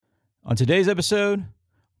On today's episode,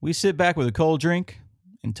 we sit back with a cold drink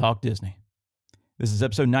and talk Disney. This is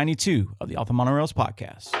episode 92 of the Off the Monorails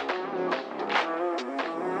podcast.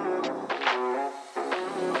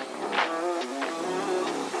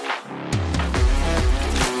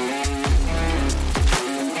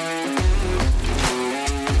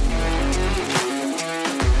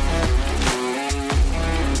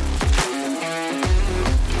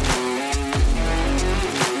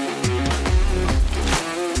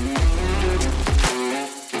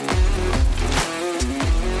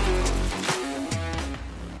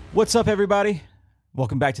 What's up, everybody?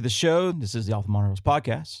 Welcome back to the show. This is the Off the Monorails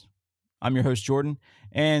podcast. I'm your host, Jordan,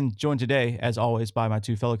 and joined today, as always, by my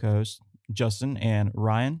two fellow co-hosts, Justin and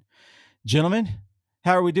Ryan. Gentlemen,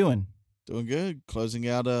 how are we doing? Doing good. Closing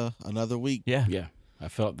out another week. Yeah, I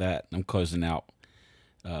felt that. I'm closing out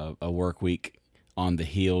a work week on the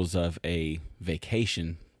heels of a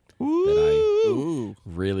vacation that I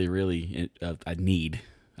really I need,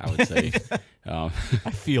 I would say. I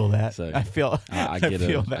feel that. So I feel that.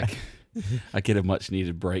 I get a much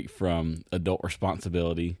needed break from adult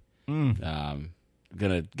responsibility. Gonna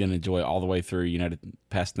enjoy all the way through,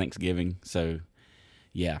 past Thanksgiving. So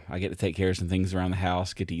yeah, I get to take care of some things around the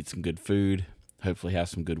house, get to eat some good food, hopefully have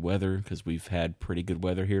some good weather because we've had pretty good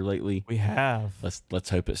weather here lately. We have. Let's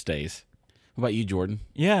hope it stays. What about you, Jordan?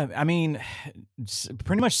 Yeah, I mean, it's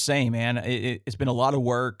pretty much the same, man. It's been a lot of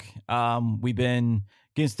work. We've been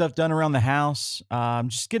getting stuff done around the house.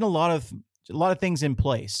 Just getting a lot of things in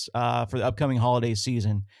place for the upcoming holiday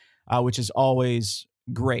season, which is always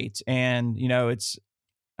great. And it's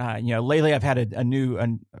lately I've had a new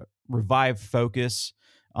revived focus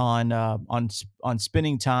on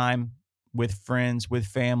spending time with friends, with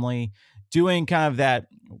family, doing kind of that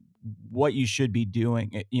what you should be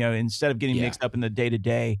doing, instead of getting mixed up in the day to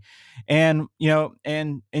day, and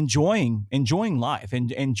enjoying life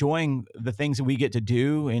and enjoying the things that we get to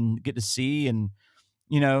do and get to see, and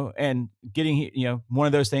and getting one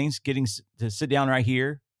of those things, getting to sit down right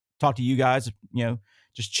here, talk to you guys,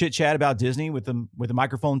 just chit chat about Disney with the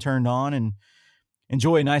microphone turned on and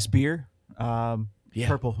enjoy a nice beer.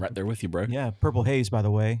 Purple, right there with you, bro. Yeah, Purple Haze, by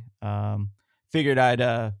the way. Figured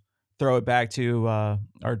I'd throw it back to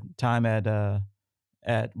our time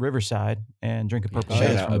at Riverside and drink a Purple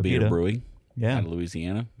Haze Shout from out Abita Brewing, out of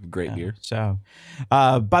Louisiana. Great beer. So,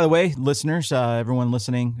 by the way, listeners, everyone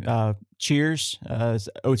listening, cheers. It's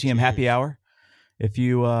OTM Happy Hour. If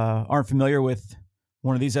you aren't familiar with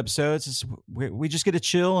one of these episodes, we just get to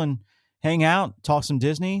chill and hang out, talk some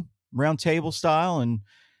Disney, round table style, and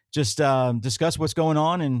just discuss what's going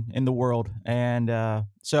on in the world. And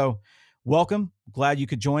so welcome. Glad you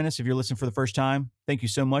could join us. If you're listening for the first time, thank you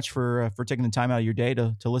so much for taking the time out of your day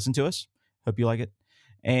to listen to us. Hope you like it.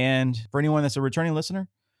 And for anyone that's a returning listener,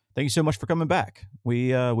 thank you so much for coming back.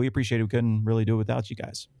 We appreciate it. We couldn't really do it without you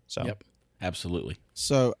guys. So Yep, absolutely.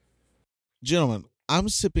 So, gentlemen, I'm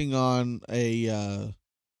sipping on a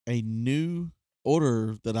new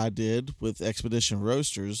order that I did with Expedition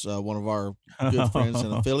Roasters, one of our good friends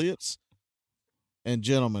and affiliates. And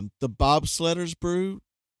gentlemen, the Bobsledders brew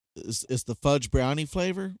is the fudge brownie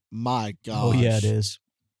flavor. My gosh. Oh yeah, it is.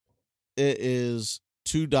 It is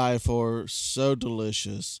to die for. So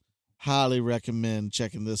delicious. Highly recommend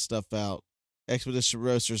checking this stuff out.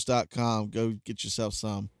 ExpeditionRoasters.com. Go get yourself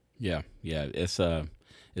some. Yeah.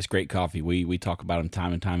 It's great coffee. We talk about them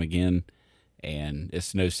time and time again, and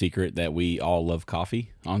it's no secret that we all love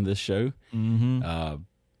coffee on this show. Mm-hmm.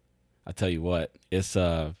 I tell you what,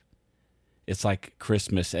 it's like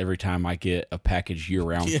Christmas every time I get a package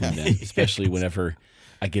year-round from them, especially whenever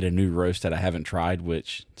I get a new roast that I haven't tried,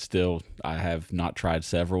 which still I have not tried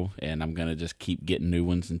several, and I'm going to just keep getting new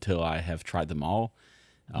ones until I have tried them all.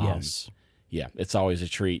 Yes. Yeah, it's always a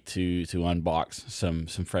treat to unbox some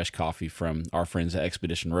fresh coffee from our friends at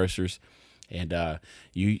Expedition Roasters. And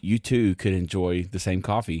you too could enjoy the same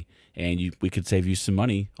coffee, and we could save you some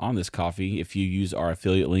money on this coffee if you use our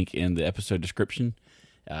affiliate link in the episode description.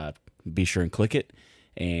 Be sure and click it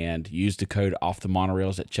and use the code Off the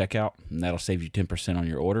Monorails at checkout, and that'll save you 10% on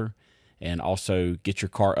your order. And also get your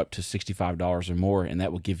car up to $65 or more, and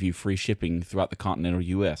that will give you free shipping throughout the continental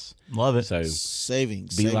U.S. Love it. So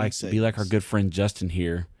savings. Be like our good friend Justin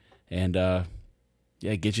here, and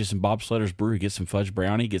get you some Bobsledders brew, get some fudge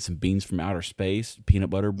brownie, get some beans from outer space, peanut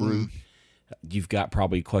butter brew. You've got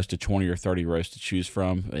probably close to 20 or 30 roasts to choose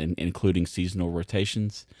from, including seasonal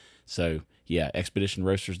rotations. So yeah,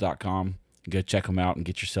 expeditionroasters.com. Go check them out and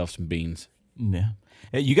get yourself some beans. Yeah.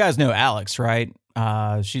 You guys know Alex, right?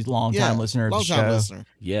 She's a long-time listener of the show. Listener.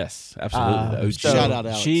 Yes, absolutely. Shout out,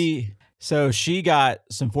 Alex. She got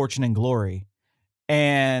some Fortune and Glory,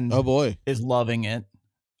 and oh boy, is loving it.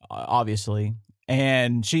 obviously.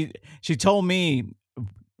 And she told me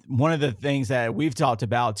one of the things that we've talked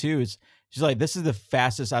about too is she's like, this is the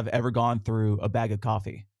fastest I've ever gone through a bag of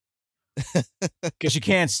coffee because you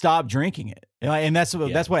can't stop drinking it. And that's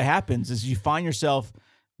what happens is you find yourself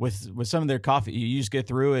with some of their coffee, you just get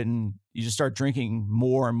through it and you just start drinking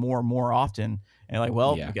more and more and more often. And like,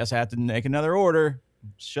 well, I guess I have to make another order.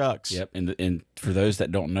 Shucks. Yep. And for those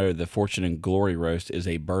that don't know, the Fortune and Glory roast is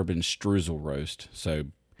a bourbon streusel roast. So,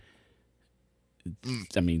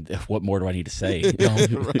 I mean, what more do I need to say?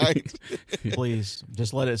 Right. Please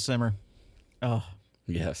just let it simmer. Oh,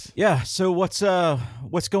 yes. Yeah. So what's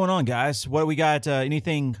going on, guys? What do we got?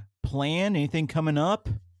 Anything planned? Anything coming up?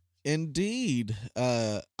 Indeed.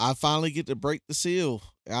 I finally get to break the seal.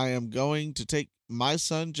 I am going to take my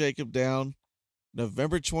son Jacob down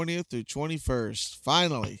November 20th through 21st.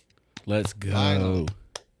 Finally. Let's go. Finally.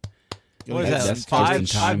 What is that? That's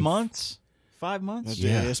 5 months? 5 months?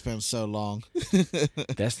 Yeah, it's been so long.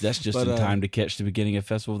 That's just in time to catch the beginning of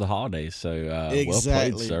Festival of the Holidays. So exactly, well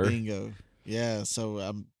played, sir. Bingo. Yeah, so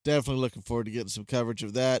I'm definitely looking forward to getting some coverage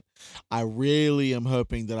of that. I really am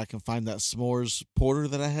hoping that I can find that s'mores porter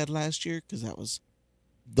that I had last year because that was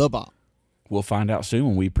the bomb. We'll find out soon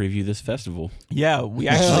when we preview this festival. Yeah, we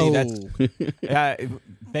actually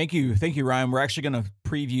thank you, Ryan. We're actually going to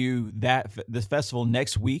preview this festival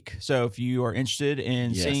next week. So if you are interested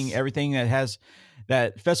in seeing everything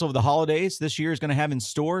that Festival of the Holidays this year is going to have in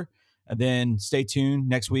store, then stay tuned.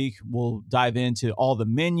 Next week we'll dive into all the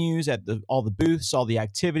menus at all the booths, all the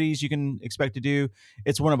activities you can expect to do.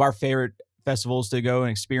 It's one of our favorite festivals to go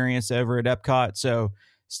and experience over at Epcot. So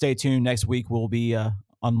stay tuned. Next week we'll be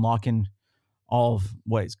unlocking all of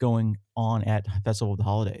what is going on at Festival of the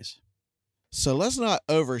Holidays. So let's not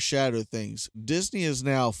overshadow things. Disney is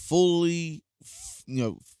now full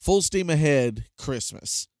steam ahead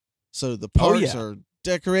Christmas. So the parks are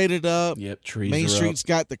decorated up. Yep, trees Main are Street's up.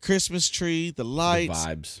 got the Christmas tree, the lights.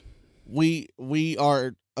 The vibes. We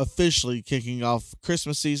are officially kicking off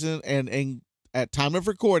Christmas season, and at time of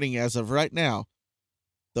recording, as of right now,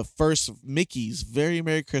 the first Mickey's Very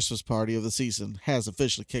Merry Christmas Party of the season has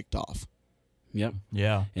officially kicked off. Yep.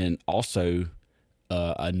 Yeah. And also,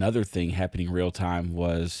 another thing happening real time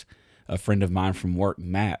was a friend of mine from work,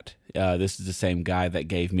 Matt. This is the same guy that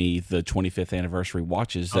gave me the 25th anniversary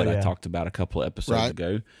watches that I talked about a couple of episodes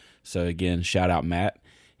ago. So again, shout out Matt.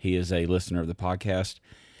 He is a listener of the podcast.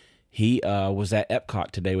 He was at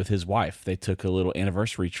Epcot today with his wife. They took a little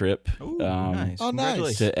anniversary trip nice.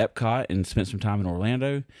 Nice. to Epcot and spent some time in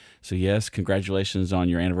Orlando. So yes, congratulations on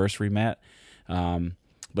your anniversary, Matt.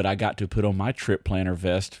 But I got to put on my trip planner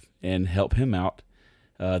vest and help him out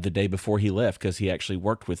the day before he left because he actually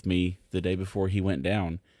worked with me the day before he went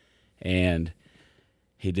down. And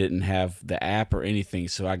he didn't have the app or anything,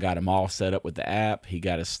 so I got him all set up with the app. He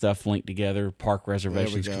got his stuff linked together, park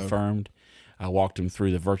reservations confirmed. I walked him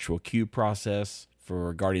through the virtual queue process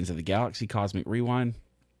for Guardians of the Galaxy Cosmic Rewind.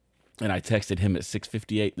 And I texted him at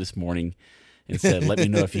 6:58 this morning and said, let me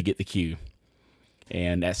know if you get the queue.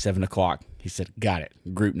 And at 7 o'clock, he said, got it,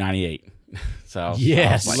 Group 98. So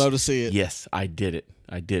yes, like, love to see it. Yes, I did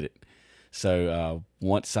it. So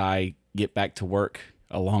once I get back to work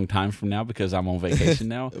a long time from now, because I'm on vacation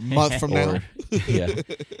now. A month from now. Yeah.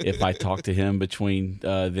 If I talk to him between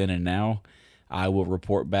then and now, I will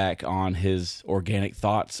report back on his organic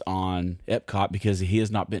thoughts on Epcot because he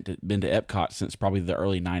has not been to Epcot since probably the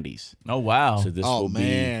early 90s. Oh, wow. So this will be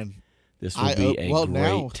a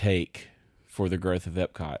great take for the growth of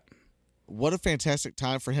Epcot. What a fantastic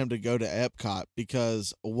time for him to go to Epcot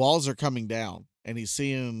because walls are coming down and he's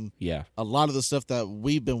seeing a lot of the stuff that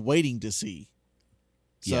we've been waiting to see.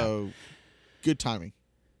 So good timing.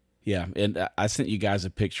 Yeah, and I sent you guys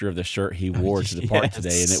a picture of the shirt he wore to the park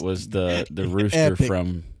today, and it was the rooster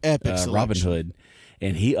from Robin Hood,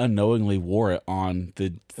 and he unknowingly wore it on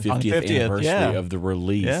the 50th anniversary of the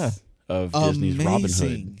release of Disney's Robin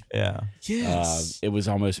Hood. Yeah. Yes. It was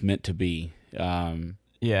almost meant to be. Yeah.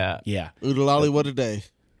 Oodalali, what a day.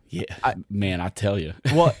 Yeah, man, I tell you.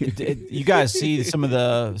 Well, you guys see some of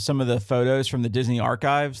the photos from the Disney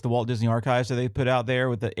archives, the Walt Disney archives that they put out there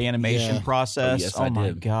with the animation process. Yes, oh I my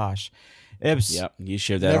did. gosh, it was you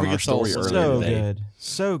shared that on our story earlier today.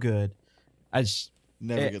 So good. I just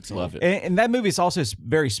never gets old. Love it. And that movie is also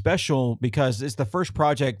very special because it's the first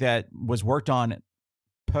project that was worked on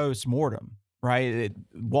post mortem. Right,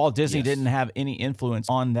 Walt Disney didn't have any influence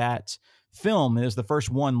on that film. It was the first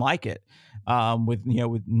one like it.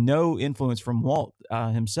 With no influence from Walt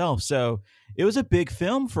himself. So it was a big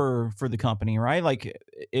film for the company, right? Like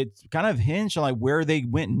it kind of hinged on like where they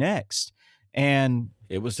went next. And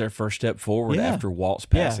It was their first step forward Yeah. after Walt's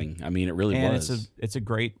passing. I mean, it really And was. it's a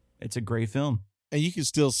great film. And you can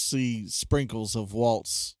still see sprinkles of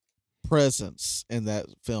Walt's presence in that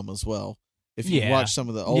film as well. If you Yeah. watch some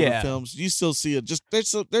of the older Yeah. films, you still see it. Just there's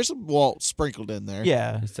some Walt sprinkled in there.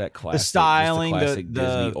 Yeah. It's that classic, The styling, just the classic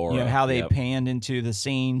Disney the aura. how they Yep. panned into the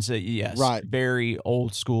scenes. Yes, Right. Very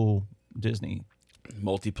old school Disney.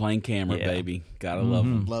 Multi-plane camera, Yeah. baby. Gotta love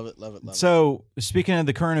them. Love it, love it, love it. So speaking of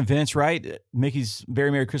the current events, right? Mickey's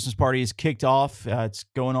Very Merry Christmas Party is kicked off. It's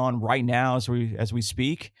going on right now as we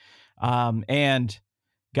speak. And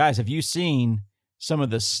guys, have you seen some of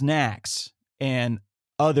the snacks and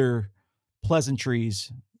other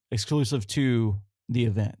pleasantries exclusive to the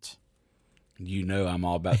event? You know I'm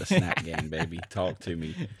all about the snack game, baby. Talk to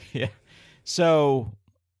me. Yeah. So,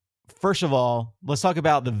 first of all, let's talk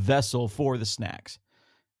about the vessel for the snacks.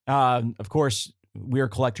 Of course, we are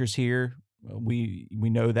collectors here. We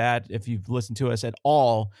know that. If you've listened to us at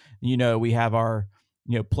all, you know we have our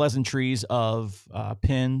pleasantries of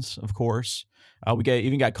pins. Of course, we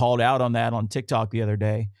even got called out on that on TikTok the other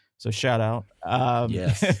day. So shout out.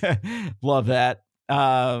 Yes. Love that.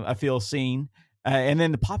 I feel seen. And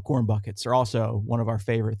then the popcorn buckets are also one of our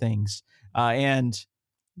favorite things. And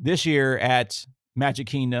this year at Magic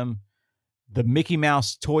Kingdom, the Mickey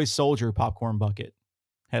Mouse Toy Soldier popcorn bucket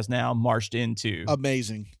has now marched into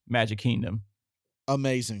Amazing. Magic Kingdom.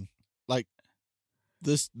 Amazing. Like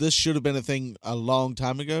this should have been a thing a long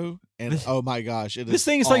time ago. And oh my gosh, This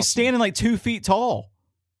thing is like standing like 2 feet tall.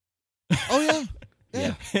 Oh yeah.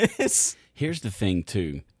 Yeah. It's Here's the thing,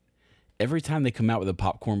 too. Every time they come out with a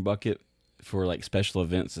popcorn bucket for like special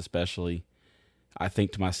events, especially, I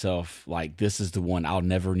think to myself, like, this is the one. I'll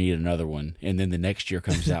never need another one. And then the next year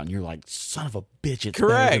comes out, and you're like, son of a bitch, it's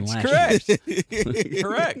better than last year.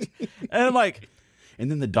 correct. And I'm like, And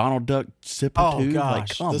then the Donald Duck sipper, too. gosh.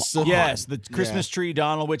 Like, come The on. sipper. yes, the Christmas tree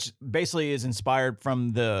Donald, which basically is inspired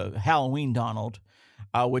from the Halloween Donald,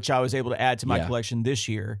 which I was able to add to my Yeah. collection this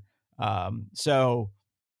year. So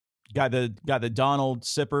got the Donald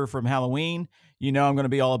sipper from Halloween. I'm going to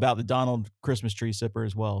be all about the Donald Christmas tree sipper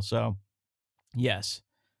as well. So, yes.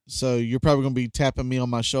 So you're probably gonna be tapping me on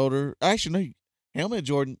my shoulder. Actually, no. Helmet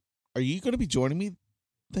Jordan, are you gonna be joining me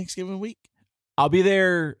Thanksgiving week? I'll be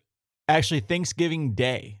there actually Thanksgiving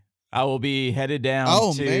Day. I will be headed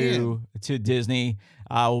down to Disney.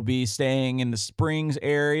 I will be staying in the Springs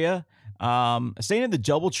area. Staying at the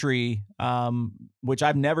DoubleTree, which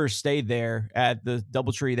I've never stayed there at the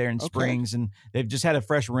DoubleTree there in Springs, and they've just had a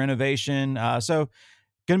fresh renovation. So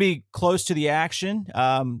going to be close to the action,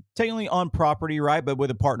 technically on property, right? But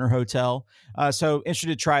with a partner hotel. So interested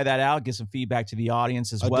to try that out, get some feedback to the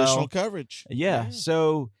audience as well. Additional coverage. Yeah.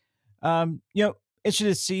 So, interested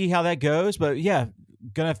to see how that goes, but yeah,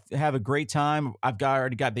 gonna have a great time.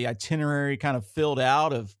 Already got the itinerary kind of filled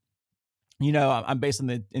out of, I'm basing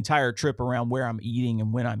the entire trip around where I'm eating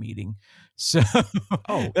and when I'm eating. So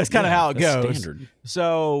that's kind of how it goes. Standard.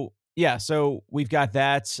 So yeah, so we've got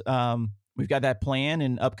that. We've got that plan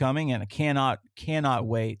and upcoming, and I cannot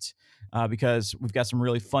wait because we've got some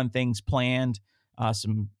really fun things planned. I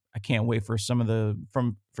can't wait for some of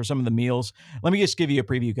the meals. Let me just give you a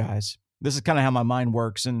preview, guys. This is kind of how my mind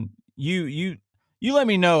works, and you let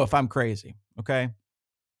me know if I'm crazy, okay?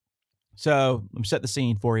 So let me set the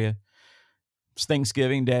scene for you. It's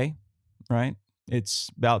Thanksgiving Day, right? It's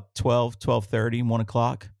about 12:30, 1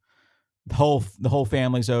 o'clock. The whole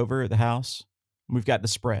family's over at the house. We've got the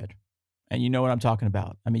spread, and you know what I'm talking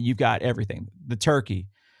about. I mean, you've got everything. The turkey.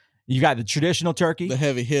 You got the traditional turkey. The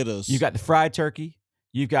heavy hitters. You got the fried turkey.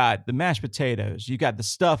 You got the mashed potatoes. You got the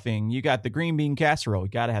stuffing. You got the green bean casserole. You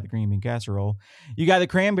got to have the green bean casserole. You got the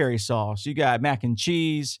cranberry sauce. You got mac and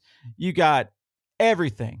cheese. You got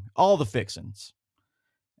everything, all the fixins.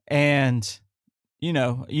 And, I'm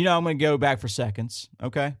going to go back for seconds,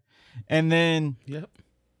 okay? And then, Yep.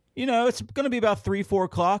 it's going to be about 3, 4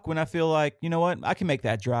 o'clock when I feel like, you know what? I can make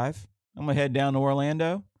that drive. I'm going to head down to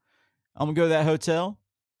Orlando. I'm going to go to that hotel.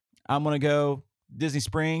 I'm going to go Disney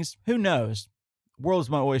Springs. Who knows?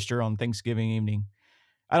 World's my oyster on Thanksgiving evening.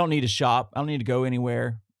 I don't need to shop. I don't need to go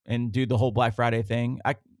anywhere and do the whole Black Friday thing.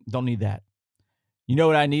 I don't need that. You know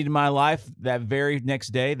what I need in my life that very next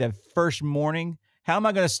day, that first morning? How am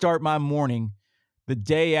I going to start my morning the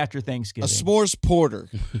day after a Thanksgiving? s'mores porter.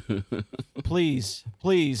 Please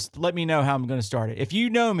let me know how I'm going to start it. If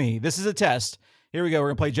you know me, this is a test. Here we go. We're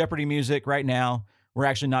going to play Jeopardy music right now. We're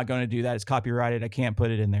actually not going to do that. It's copyrighted. I can't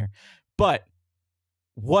put it in there. But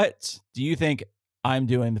what do you think I'm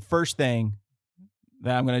doing the first thing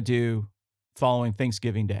that I'm going to do following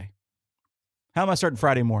Thanksgiving Day? How am I starting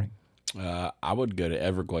Friday morning? I would go to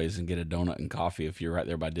Everglades and get a donut and coffee if you're right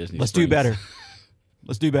there by Disney Let's do Springs. better.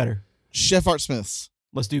 Let's do better. Chef Art Smith's.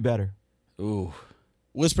 Let's do better. Ooh,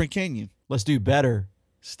 Whispering Canyon. Let's do better.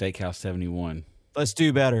 Steakhouse 71. Let's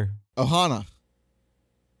do better. Ohana.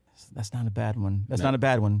 That's not a bad one. That's not a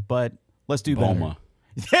bad one, but let's do better. Boma.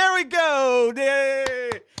 There we go.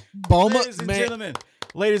 Yay. Boma, Ladies and gentlemen.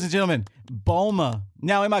 Ladies and gentlemen, Boma.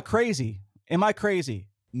 Now, am I crazy?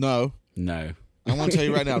 No. No. I want to tell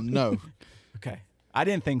you right now, no. Okay. I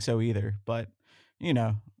didn't think so either, but you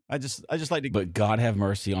know, I just like to. But God have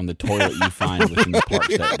mercy on the toilet you find within the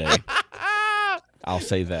parks that day. I'll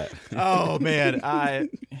say that. Oh man,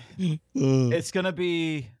 it's gonna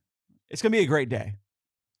be a great day.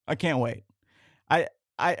 I can't wait.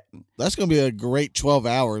 That's going to be a great 12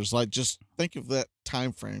 hours. Like, just think of that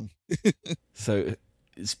time frame. So,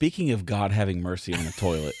 speaking of God having mercy on the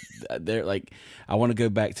toilet, I want to go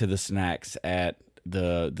back to the snacks at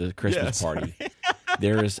the Christmas party.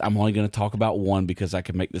 I'm only going to talk about one because I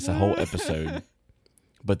could make this a whole episode.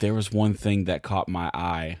 But there was one thing that caught my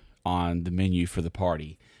eye on the menu for the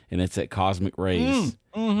party, and it's at Cosmic Rays,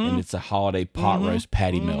 and it's a holiday pot roast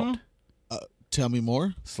patty melt. Tell me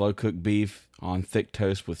more. Slow cooked beef on thick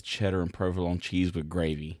toast with cheddar and provolone cheese with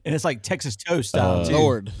gravy. And it's like Texas toast style too.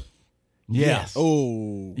 Lord. Yes.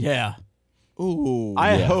 Oh. Yeah. Oh.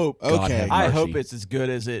 I hope. Okay. I hope it's as good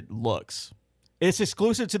as it looks. It's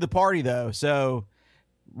exclusive to the party though, so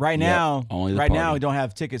right now only the right now party. we don't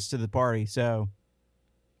have tickets to the party. So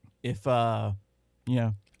if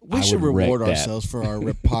We should would wreck reward that. ourselves for our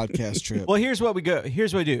podcast trip. well, here's what we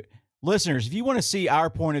do. Listeners, if you want to see our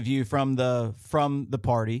point of view from the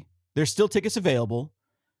party, there's still tickets available.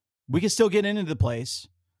 We can still get into the place.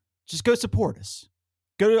 Just go support us.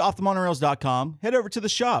 Go to offthemonorails.com. Head over to the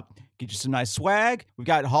shop. Get you some nice swag. We've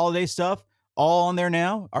got holiday stuff all on there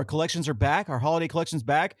now. Our collections are back. Our holiday collection's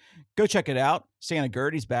back. Go check it out. Santa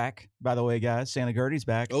Gertie's back, by the way, guys. Santa Gertie's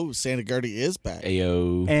back. Oh, Santa Gertie is back.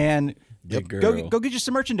 Ayo. And Good girl. go get you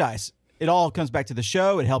some merchandise. It all comes back to the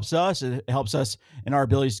show. It helps us. It helps us in our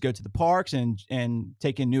abilities to go to the parks and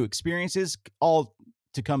take in new experiences, all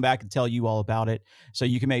to come back and tell you all about it so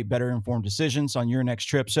you can make better informed decisions on your next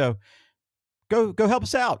trip. So go help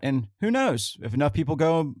us out. And who knows, if enough people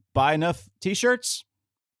go buy enough T-shirts,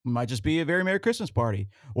 it might just be a very Merry Christmas party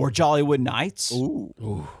or Jollywood Nights. Ooh.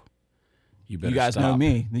 Ooh. You guys know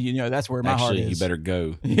me. You know that's where my heart Actually, is. you better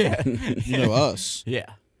go. Yeah. You know us. Yeah.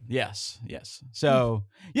 Yes. So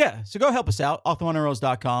so go help us out.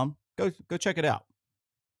 offthemonorails.com. Go check it out.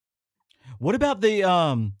 What about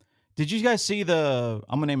the did you guys see I'm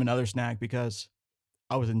gonna name another snack because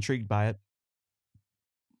I was intrigued by it.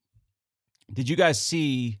 Did you guys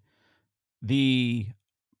see the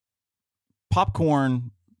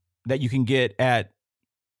popcorn that you can get at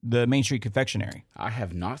the Main Street Confectionery? I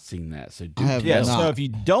have not seen that. So I have Yeah, not. so if you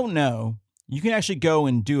don't know, you can actually go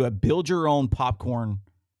and do a build your own popcorn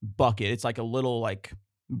bucket. It's like a little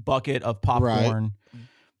bucket of popcorn.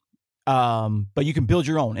 But you can build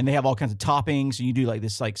your own and they have all kinds of toppings. And you do like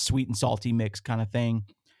this sweet and salty mix kind of thing.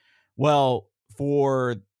 Well,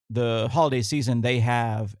 for the holiday season, they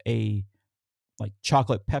have a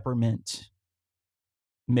chocolate peppermint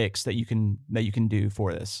mix that you can do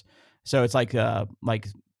for this. So it's like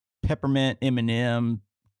peppermint M&M,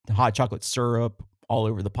 hot chocolate syrup all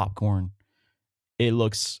over the popcorn. It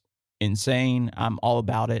looks insane. I'm all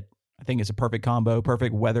about it. I think it's a perfect combo,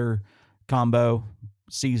 perfect weather combo,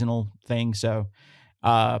 seasonal thing. So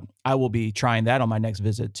I will be trying that on my next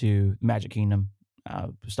visit to Magic Kingdom,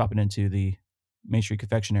 stopping into the Main Street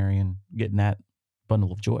Confectionery and getting that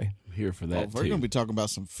bundle of joy. I'm here for that We're too. going to be talking about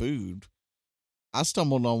some food. I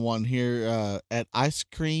stumbled on one here at Ice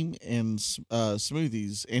Cream and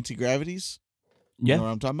Smoothies, Anti-Gravities. Yeah, You know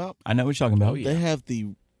what I'm talking about? I know what you're talking about. Oh, yeah.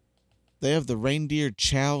 They have the reindeer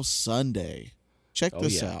chow sundae. Check Oh,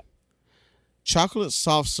 this yeah. out. Chocolate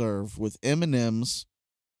soft serve with M&Ms,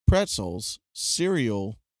 pretzels,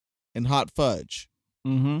 cereal, and hot fudge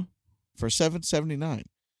Mm-hmm. for $7.79.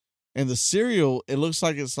 And the cereal, it looks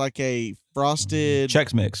like it's like a frosted,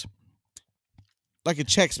 Chex Mix. like a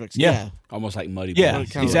Chex Mix. Yeah. Yeah. Almost like Muddy Yeah,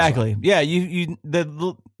 Buddies. kinda exactly. Yeah, you the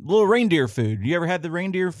little reindeer food. You ever had the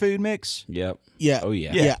reindeer food mix? Yep. Yeah. Oh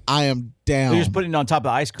yeah. Yeah. I am down. They're just putting it on top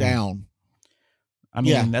of ice cream. down. I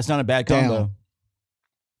mean, Yeah. that's not a bad combo. Down.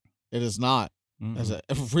 It is not. Mm-mm. That's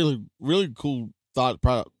a really, really cool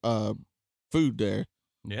food there.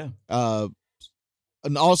 Yeah.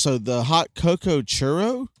 And also the hot cocoa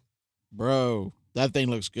churro, bro. That thing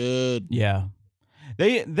looks good. Yeah.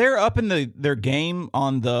 They're up in their game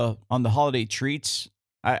on the holiday treats.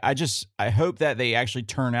 I hope that they actually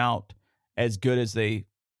turn out as good as they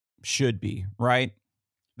should be, right?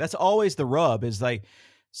 That's always the rub, is like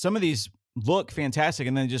some of these look fantastic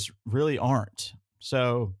and then just really aren't.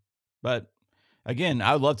 So, but again,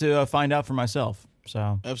 I would love to find out for myself.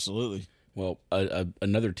 So, Absolutely. Well,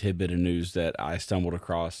 another tidbit of news that I stumbled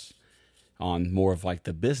across on more of like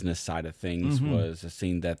the business side of things was I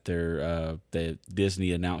seen that that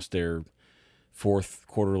Disney announced their fourth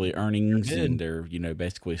quarterly earnings and their,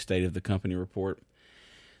 basically state of the company report.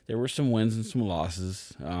 There were some wins and some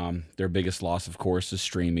losses. Their biggest loss, of course, is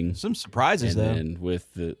streaming. some surprises though. And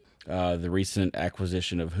with the recent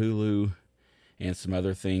acquisition of Hulu and some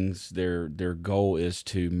other things, their goal is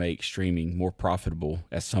to make streaming more profitable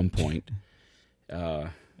at some point. Yeah.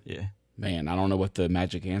 Man, I don't know what the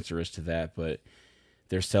magic answer is to that, but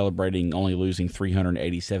they're celebrating only losing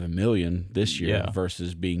 $387 million this year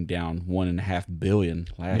versus being down $1.5 billion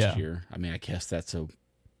last year. I mean, I guess that's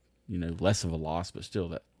less of a loss, but still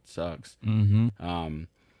that sucks. Mm-hmm.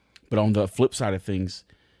 But on the flip side of things,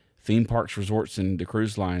 theme parks, resorts, and the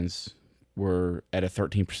cruise lines were at a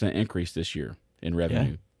 13% increase this year in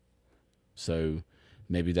revenue. So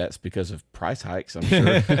maybe that's because of price hikes, I'm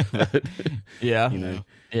sure. But,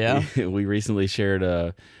 we recently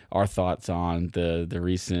shared our thoughts on the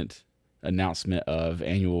recent announcement of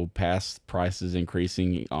annual pass prices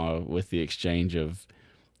increasing with the exchange of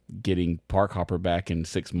getting Park Hopper back in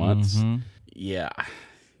 6 months. Mm-hmm. Yeah,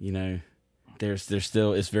 there's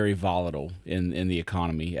still, it's very volatile in the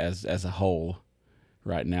economy as a whole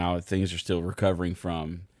right now. Things are still recovering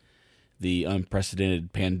from the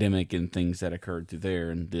unprecedented pandemic and things that occurred through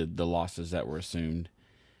there and the losses that were assumed.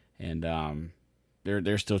 And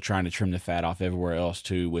they're still trying to trim the fat off everywhere else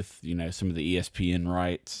too, with some of the ESPN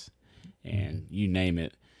rights and you name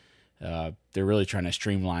it. They're really trying to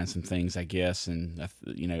streamline some things, I guess, and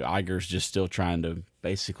Iger's just still trying to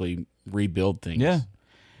basically rebuild things.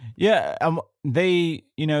 Yeah. They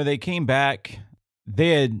came back. They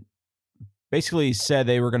had basically said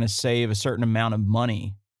they were going to save a certain amount of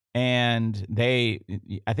money, and I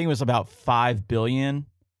think it was about $5 billion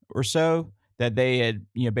or so that they had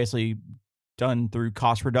basically done through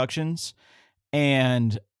cost reductions,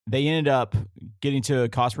 and they ended up getting to a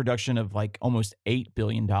cost reduction of like almost $8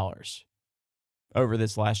 billion over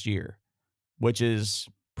this last year, which is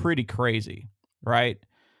pretty crazy, right?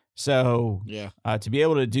 So to be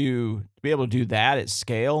able to do that at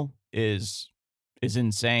scale is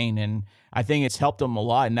insane, and I think it's helped them a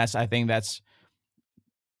lot. And I think that's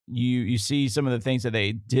you see some of the things that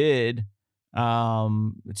they did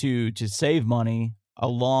to save money,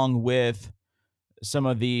 along with some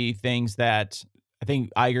of the things that I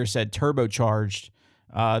think Iger said turbocharged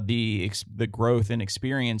the growth and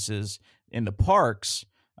experiences in the parks.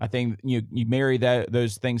 I think you marry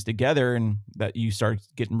those things together, and that you start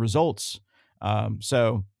getting results.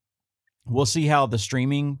 So we'll see how the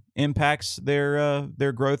streaming impacts their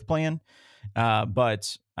growth plan.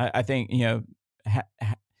 But I think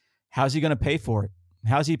how's he going to pay for it?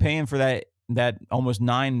 How's he paying for that almost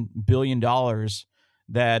 $9 billion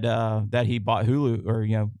that he bought Hulu,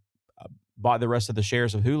 or bought the rest of the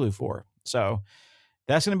shares of Hulu for? So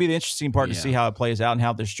that's going to be the interesting part to see how it plays out and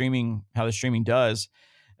how the streaming does.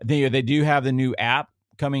 They do have the new app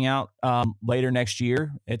coming out later next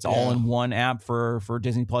year. It's all in one app for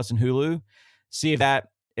Disney Plus and Hulu. See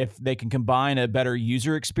if they can combine a better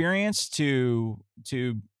user experience to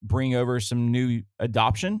bring over some new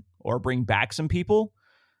adoption or bring back some people.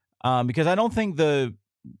 Because I don't think the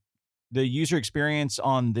user experience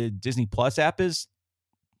on the Disney Plus app is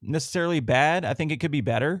necessarily bad. I think it could be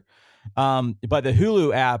better. But the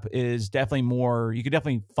Hulu app is definitely more, you could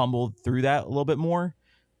definitely fumble through that a little bit more.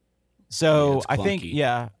 So I think,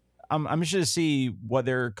 I'm interested to see what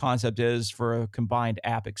their concept is for a combined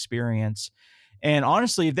app experience. And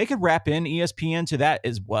honestly, if they could wrap in ESPN to that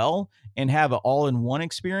as well and have an all-in-one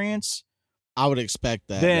experience, I would expect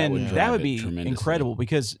that. Then that would be incredible,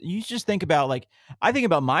 because you just think about, I think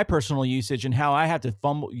about my personal usage and how I have to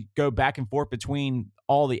go back and forth between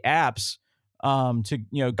all the apps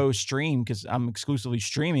to go stream, because I'm exclusively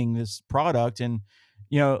streaming this product, and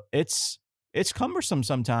it's cumbersome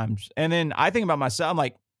sometimes. And then I think about myself, I'm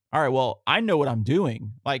like, all right, well, I know what I'm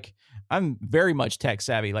doing. Like, I'm very much tech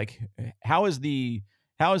savvy. Like, how is the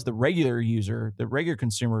regular user, the regular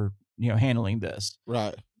consumer, handling this?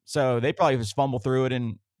 Right. So they probably just fumble through it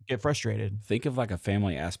and get frustrated. Think of like a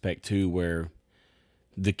family aspect too, where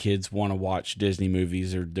the kids want to watch Disney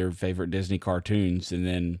movies or their favorite Disney cartoons, and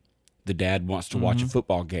then the dad wants to watch a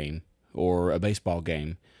football game or a baseball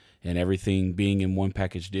game, and everything being in one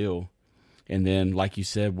package deal. And then, like you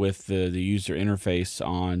said, with the user interface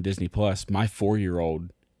on Disney Plus, my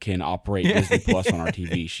 4-year-old can operate Disney Plus on our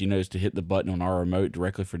TV. She knows to hit the button on our remote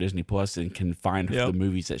directly for Disney Plus and can find the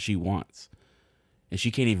movies that she wants. and she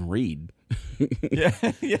can't even read. Yeah,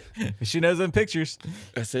 yeah. She knows them pictures.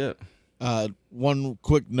 That's it. One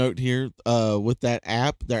quick note here, with that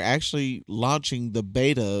app, they're actually launching the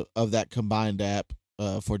beta of that combined app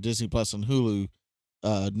for Disney Plus and Hulu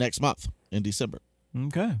next month in December.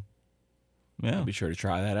 Okay. Yeah. I'll be sure to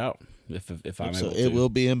try that out if I'm So able it to. will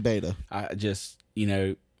be in beta. I just,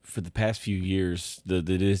 for the past few years, the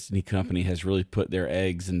Disney company has really put their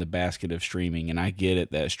eggs in the basket of streaming, and I get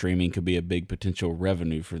it that streaming could be a big potential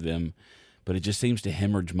revenue for them, but it just seems to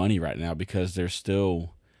hemorrhage money right now because there's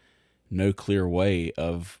still no clear way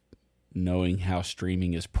of knowing how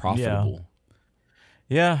streaming is profitable.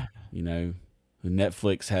 Yeah.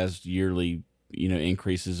 Netflix has yearly,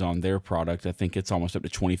 increases on their product. I think it's almost up to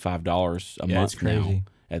 $25 a month now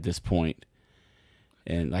at this point.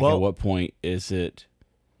 And at what point is it?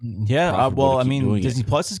 Yeah. Disney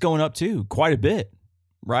Plus is going up too, quite a bit,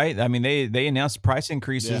 right? I mean, they announced price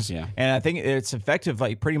increases, and I think it's effective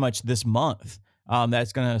like pretty much this month.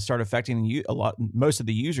 That's going to start affecting most of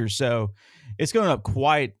the users. So it's going up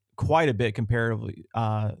quite a bit comparatively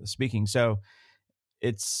speaking. So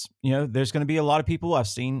it's, there's going to be a lot of people I've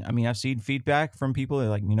seen feedback from people that are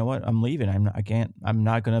like, you know what, I'm leaving. I'm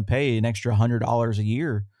not going to pay an extra $100 a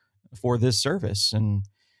year for this service. And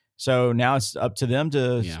so now it's up to them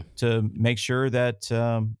to make sure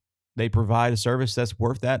that they provide a service that's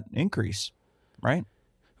worth that increase. Right.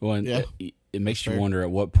 Well, and it makes you wonder at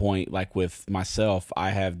what point, like with myself, I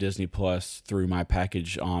have Disney Plus through my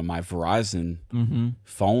package on my Verizon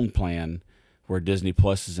phone plan where Disney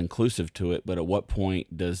Plus is inclusive to it. But at what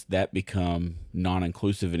point does that become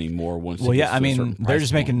non-inclusive anymore? They're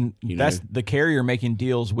just making, that's the carrier making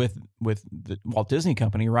deals with the Walt Disney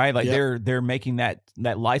Company, right? Like they're making that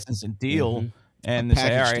licensing deal and they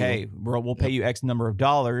say, all right, hey, we'll pay you X number of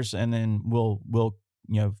dollars and then we'll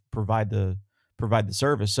provide the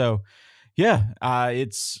service. So,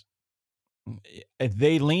 it's if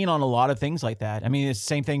they lean on a lot of things like that. I mean, it's the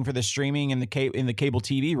same thing for the streaming and the cable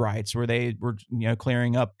TV rights where they were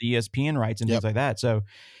clearing up the ESPN rights and things like that. So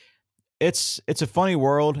it's a funny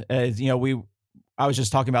world. I was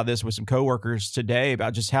just talking about this with some coworkers today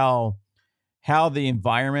about just how the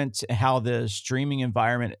environment, how the streaming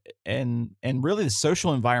environment and really the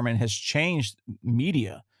social environment has changed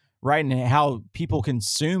media, right? And how people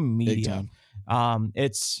consume media.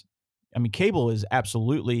 Cable is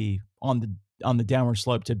absolutely on the downward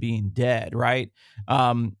slope to being dead, right?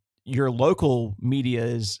 Your local media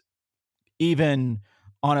is even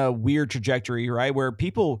on a weird trajectory, right? Where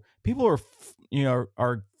people are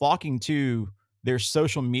flocking to their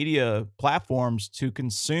social media platforms to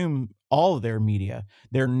consume all of their media,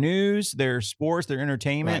 their news, their sports, their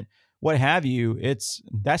entertainment, what have you.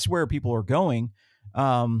 That's where people are going.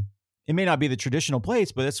 It may not be the traditional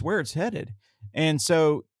place, but it's where it's headed. And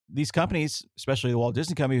so these companies, especially the Walt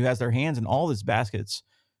Disney Company, who has their hands in all these baskets,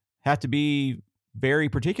 have to be very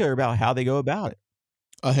particular about how they go about it.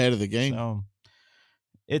 Ahead of the game. So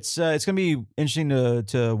it's going to be interesting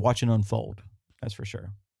to watch it unfold. That's for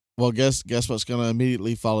sure. Well, guess what's going to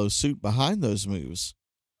immediately follow suit behind those moves?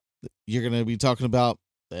 You're going to be talking about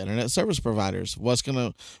the internet service providers. What's going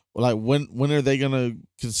to, like, when are they going to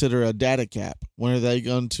consider a data cap? When are they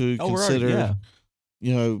going to consider,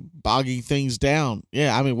 bogging things down?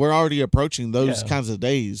 Yeah, I mean, we're already approaching those kinds of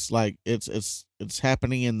days. Like, it's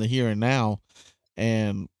happening in the here and now,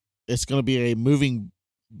 and it's going to be a moving,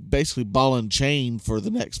 basically ball and chain for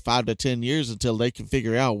the next 5 to 10 years until they can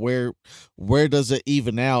figure out where does it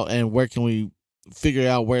even out and where can we figure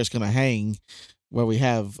out where it's going to hang, where we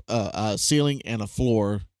have a ceiling and a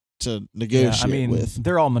floor to negotiate with.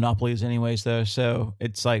 They're all monopolies anyways, though. So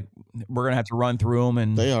it's like we're going to have to run through them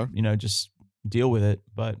and they are, just deal with it.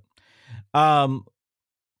 But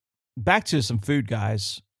back to some food,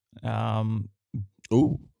 guys. So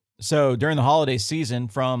during the holiday season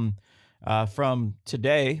from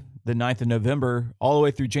today, the 9th of November, all the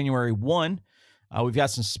way through January 1, we've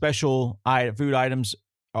got some special food items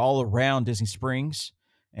all around Disney Springs.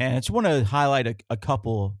 And I just want to highlight a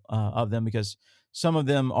couple of them because some of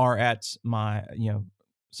them are at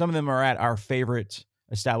our favorite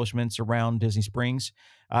establishments around Disney Springs,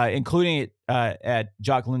 including at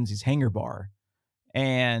Jock Lindsay's Hangar Bar.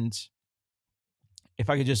 And if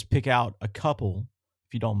I could just pick out a couple,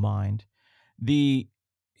 if you don't mind,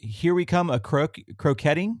 here we come a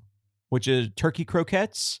croquetting, which is turkey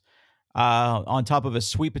croquettes on top of a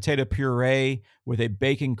sweet potato puree with a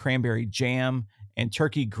bacon cranberry jam and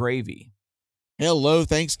turkey gravy. Hello,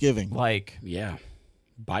 Thanksgiving. Bite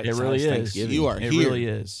it really is. Thanksgiving. You are it here. really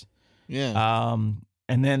is. Yeah.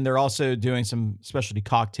 And then they're also doing some specialty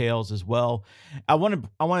cocktails as well. I want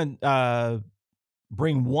to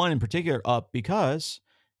bring one in particular up because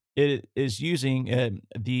it is using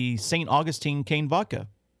the St. Augustine cane vodka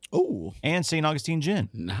Oh, and St. Augustine gin.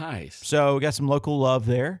 Nice. So we got some local love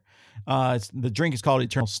there. The drink is called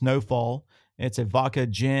Eternal Snowfall. It's a vodka,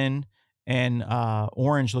 gin, and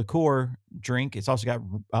orange liqueur drink. It's also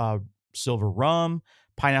got silver rum,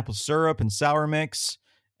 pineapple syrup, and sour mix,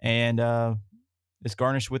 and it's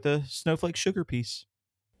garnished with a snowflake sugar piece.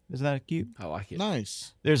 Isn't that cute? I like it.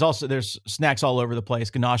 nice. There's snacks all over the place.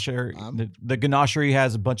 Ganache, the ganachery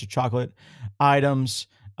has a bunch of chocolate items,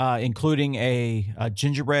 including a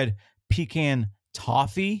gingerbread pecan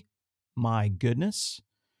toffee. My goodness,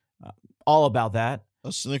 all about that. A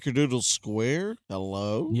snickerdoodle square.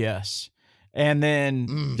 Hello. Yes, and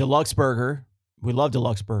then deluxe burger. We love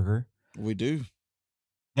deluxe burger. We do.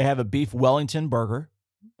 They have a beef Wellington burger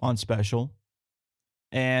on special,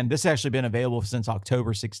 and this has actually been available since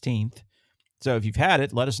October 16th. So if you've had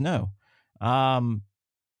it, let us know.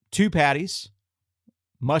 2 patties,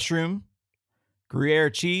 mushroom, Gruyere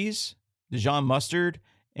cheese, Dijon mustard,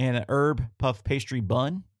 and an herb puff pastry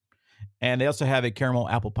bun. And they also have a caramel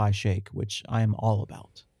apple pie shake, which I am all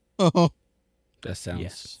about. Oh, That sounds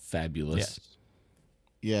Yes. fabulous. Yes.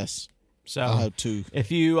 yes. So I have 2.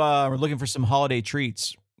 if you are looking for some holiday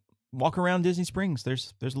treats, walk around Disney Springs.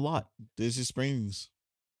 There's a lot. Disney Springs.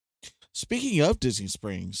 Speaking of Disney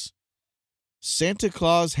Springs, Santa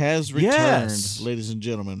Claus has returned, Yes. ladies and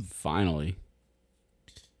gentlemen. Finally.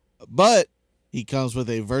 But he comes with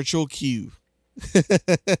a virtual queue.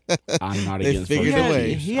 I'm not They against figured virtual a way.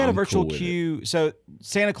 queues. He had a I'm virtual cool with it. queue. So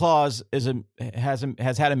Santa Claus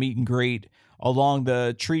has had a meet and greet along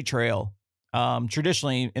the tree trail,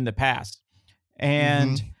 traditionally in the past,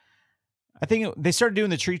 and I think they started doing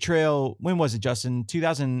the tree trail. When was it, Justin?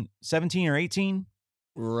 2017 or 18?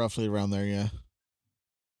 Roughly around there, yeah.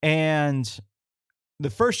 And the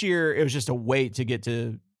first year it was just a wait to get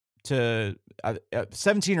to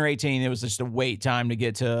 17 or 18. It was just a wait time to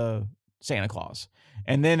get to Santa Claus,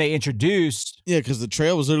 and then they introduced. Yeah, because the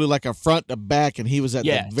trail was literally like a front to back, and he was at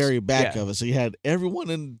Yes, the very back yeah. of it. So you had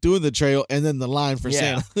everyone doing the trail, and then the line for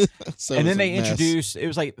Yeah. Santa. So And it was then a they mess. introduced. It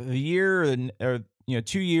was like the year or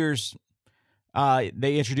 2 years.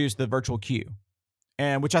 They introduced the virtual queue,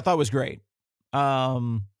 and which I thought was great.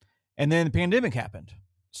 And then the pandemic happened,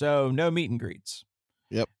 so no meet and greets.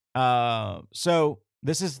 Yep. So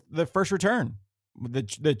this is the first return.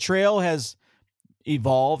 The trail has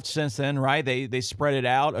evolved since then, right? They spread it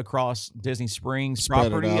out across Disney Springs Spread it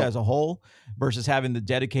property out. as a whole versus having the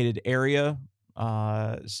dedicated area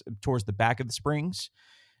towards the back of the springs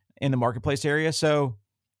in the marketplace area. So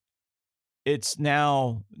it's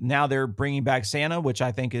now they're bringing back Santa, which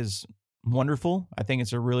I think is wonderful. I think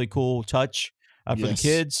it's a really cool touch for the Yes.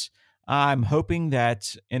 kids. I'm hoping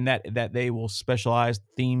that that they will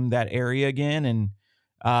theme that area again and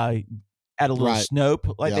add a little Right.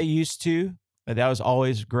 Snope like Yep. they used to. That was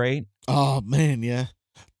always great. Oh, man, yeah.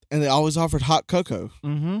 And they always offered hot cocoa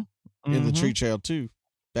Mm-hmm. in the tree trail, too,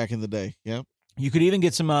 back in the day. Yep. You could even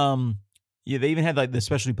get some. Yeah, they even had like the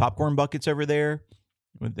specialty popcorn buckets over there.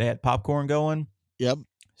 They had popcorn going. Yep.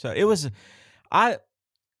 So it was.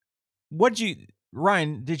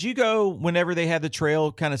 Ryan? Did you go whenever they had the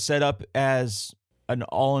trail kind of set up as an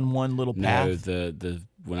all-in-one little path? No, the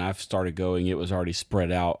when I started going, it was already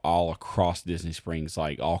spread out all across Disney Springs,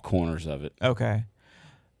 like all corners of it. Okay.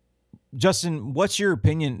 Justin, what's your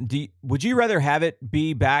opinion? Would you rather have it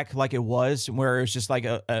be back like it was, where it's just like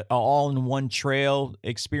a all-in-one trail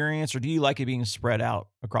experience, or do you like it being spread out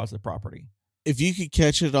across the property? If you could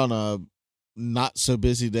catch it on a not so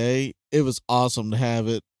busy day, it was awesome to have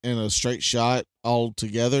it in a straight shot all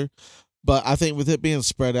together. But I think with it being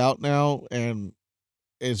spread out now, and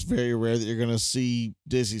it's very rare that you're going to see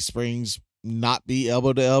Disney Springs not be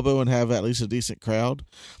elbow to elbow and have at least a decent crowd.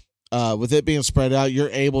 With it being spread out, you're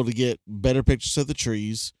able to get better pictures of the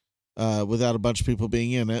trees without a bunch of people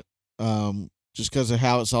being in it, just because of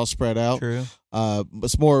how it's all spread out. True.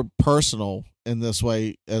 It's more personal in this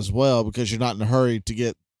way as well, because you're not in a hurry to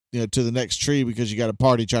get to the next tree because you got a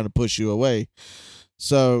party trying to push you away.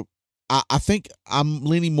 So I think I'm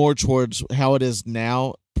leaning more towards how it is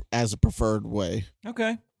now as a preferred way.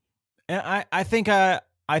 Okay. And I think I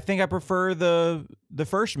prefer the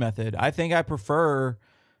first method. I think I prefer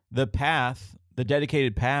the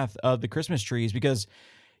dedicated path of the Christmas trees, because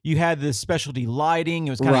you had this specialty lighting. It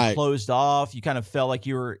was kind of Right. closed off. You kind of felt like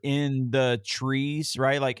you were in the trees,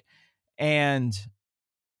 right? And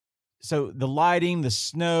so the lighting, the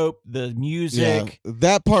Snope, the music,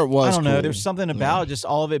 that part was I don't know. cool. There's something about just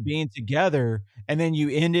all of it being together, and then you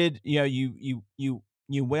ended.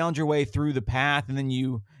 You wound your way through the path, and then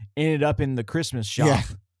you ended up in the Christmas shop. Yeah.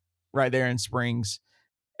 right there in Springs.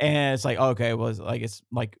 And it's like, okay, well, it's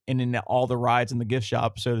like in all the rides in the gift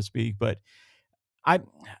shop, so to speak. But I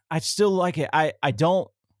I still like it. I don't.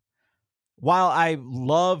 While I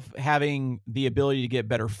love having the ability to get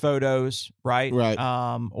better photos, right? Right.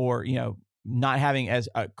 Or not having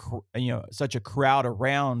such a crowd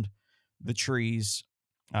around the trees,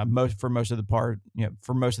 most of the part,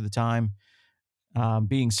 for most of the time,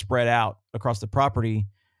 being spread out across the property.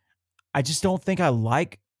 I just don't think I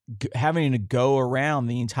like having to go around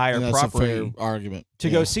the entire And that's property a fair argument. to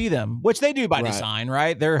go see them, which they do by Right. design,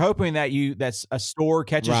 right? They're hoping that that's a store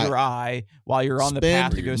catches Right. your eye while you're on the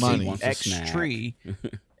Spend path to go money. see Wants a X snack. tree,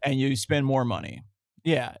 and you spend more money.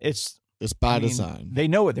 Yeah, it's by I mean, design. They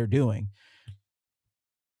know what they're doing.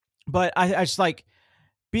 But I just like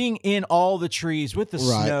being in all the trees with the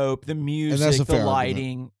Right. snow, the that's music, a the fair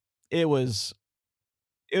lighting. It was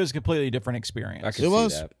a completely different experience. I can It see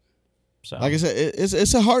was. that. So Like I said,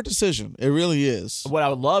 it's a hard decision. It really is. what I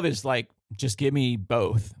would love is like just give me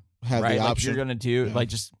both. Have right? the Like if option. you're gonna do Yeah. like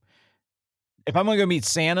just if I'm gonna go meet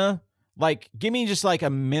Santa, like give me just like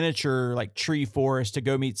a miniature like tree forest to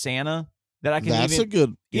go meet Santa that I can That's a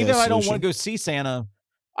good even if I don't solution. want to go see Santa,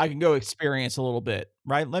 I can go experience a little bit,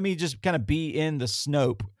 right? Let me just kind of be in the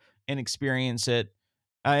Snope and experience it,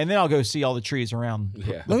 and then I'll go see all the trees around.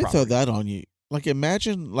 Yeah. Let me throw that on you. Like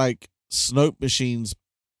imagine like Snope machines,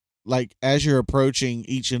 like as you're approaching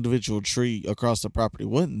each individual tree across the property.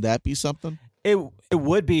 Wouldn't that be something? It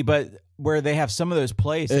would be, but where they have some of those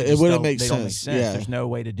places, It wouldn't make sense. Yeah. There's no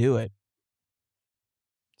way to do it.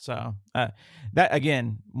 So that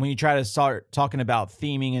again, when you try to start talking about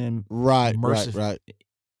theming and Right. immersive,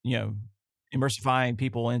 immersifying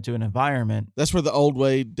people into an environment. That's where the old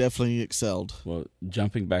way definitely excelled. Well,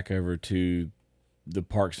 jumping back over to the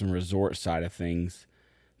parks and resort side of things,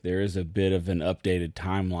 there is a bit of an updated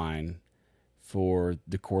timeline for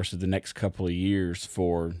the course of the next couple of years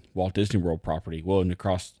for Walt Disney World property. Well, and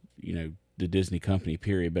across, the Disney company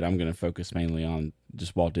period, but I'm going to focus mainly on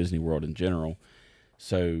just Walt Disney World in general.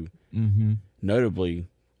 So, notably,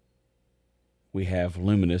 we have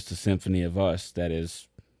Luminous, the Symphony of Us, that is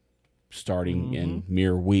starting in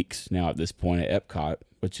mere weeks now at this point at Epcot,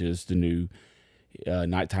 which is the new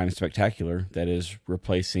nighttime spectacular that is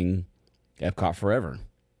replacing Epcot Forever.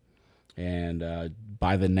 And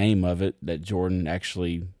by the name of it, that Jordan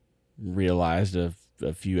actually realized a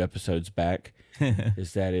few episodes back,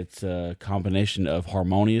 is that it's a combination of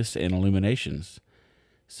Harmonious and Illuminations.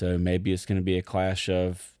 So maybe it's going to be a clash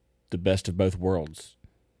of the best of both worlds,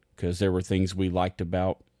 because there were things we liked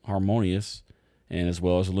about Harmonious and as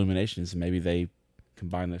well as Illuminations, and maybe they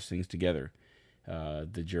combine those things together.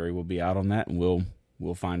 The jury will be out on that, and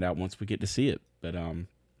we'll find out once we get to see it. But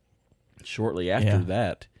shortly after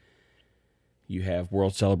that, you have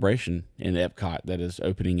World Celebration in Epcot that is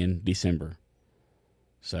opening in December.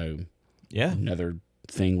 So another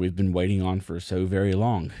thing we've been waiting on for so very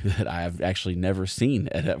long that I have actually never seen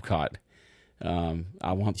at Epcot.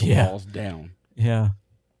 I want the walls down. Yeah.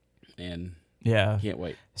 And yeah, can't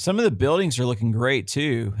wait. Some of the buildings are looking great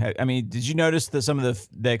too. I mean, did you notice some of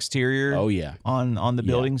the exterior? Oh yeah, on the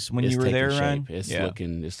buildings when it's you were there, taking Ryan?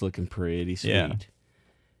 shape. It's looking pretty sweet. Yeah.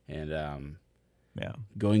 And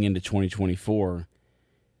going into 2024,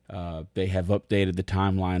 they have updated the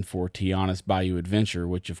timeline for Tiana's Bayou Adventure,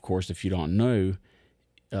 which, of course, if you don't know,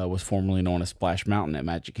 was formerly known as Splash Mountain at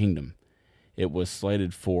Magic Kingdom. It was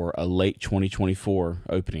slated for a late 2024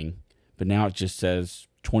 opening, but now it just says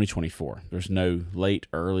 2024. There's no late,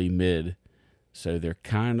 early, mid. So they're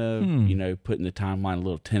kind of, putting the timeline a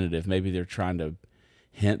little tentative. Maybe they're trying to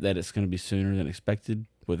hint that it's going to be sooner than expected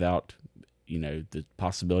without, the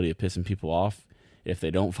possibility of pissing people off if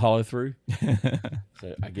they don't follow through.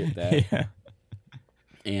 So I get that. Yeah.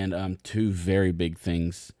 And two very big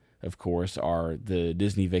things, of course, are the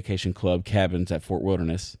Disney Vacation Club cabins at Fort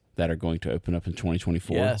Wilderness that are going to open up in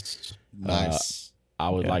 2024. Yes. Nice. I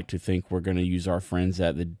would like to think we're going to use our friends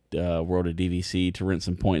at the World of DVC to rent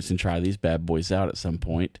some points and try these bad boys out at some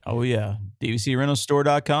point. Oh, yeah.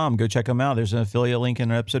 DVCRentalStore.com. Go check them out. There's an affiliate link in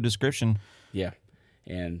the episode description. Yeah.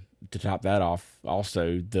 And to top that off,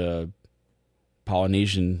 also, the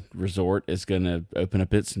Polynesian Resort is going to open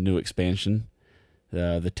up its new expansion,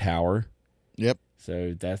 the Tower. Yep.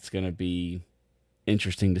 So that's going to be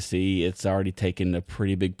interesting to see. It's already taken a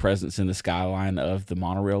pretty big presence in the skyline of the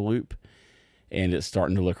monorail loop, and it's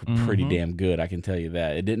starting to look pretty damn good. I can tell you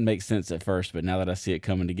that. It didn't make sense at first, but now that I see it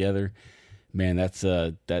coming together, man, that's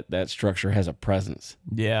that structure has a presence.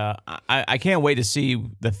 Yeah, I can't wait to see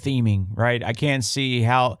the theming. Right, I can't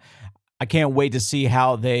wait to see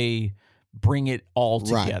how they bring it all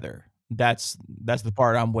together. Right. That's the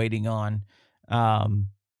part I'm waiting on.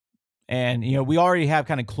 And, we already have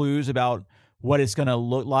kind of clues about what it's going to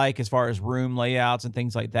look like as far as room layouts and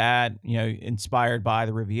things like that, inspired by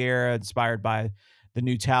the Riviera, inspired by the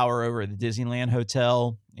new tower over at the Disneyland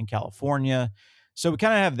Hotel in California. So we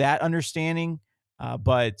kind of have that understanding,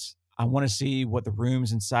 but I want to see what the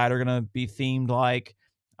rooms inside are going to be themed like.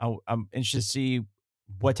 I'm interested to see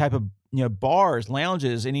what type of, bars,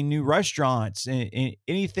 lounges, any new restaurants,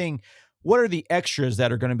 anything. What are the extras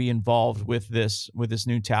that are going to be involved with this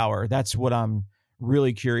new tower? That's what I'm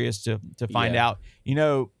really curious to find out.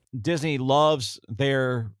 Disney loves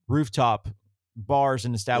their rooftop bars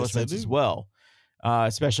and establishments as well,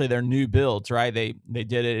 especially their new builds, right? They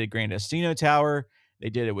did it at Grand Destino Tower. They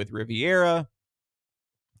did it with Riviera.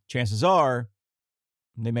 Chances are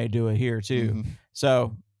they may do it here too. Mm-hmm.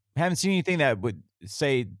 So I haven't seen anything that would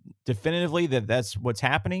say definitively that that's what's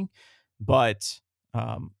happening, but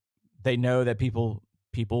they know that people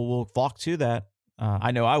will flock to that.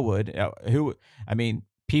 I know I would.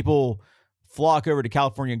 People flock over to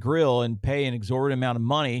California Grill and pay an exorbitant amount of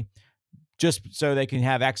money just so they can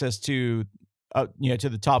have access to, to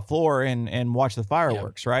the top floor and watch the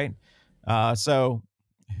fireworks, right? So,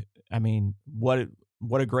 what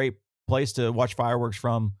a great place to watch fireworks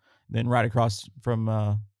from, then right across from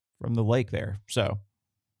the lake there. So,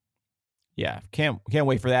 yeah, can't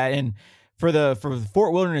wait for that. And for the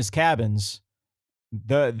Fort Wilderness cabins,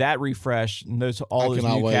 that refresh and those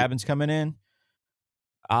new cabins coming in.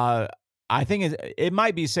 I think it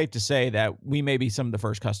might be safe to say that we may be some of the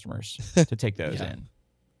first customers to take those in.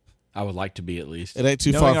 I would like to be, at least. It ain't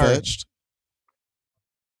too far-fetched.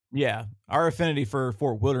 Yeah. Our affinity for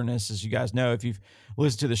Fort Wilderness, as you guys know, if you've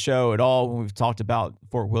listened to the show at all, when we've talked about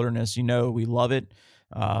Fort Wilderness, we love it.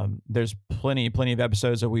 There's plenty of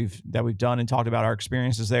episodes that we've done and talked about our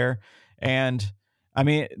experiences there. And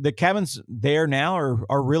the cabins there now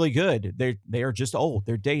are really good. They are just old.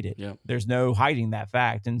 They're dated. Yep. There's no hiding that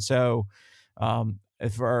fact. And so,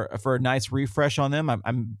 for a nice refresh on them,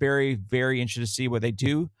 I'm very, very interested to see what they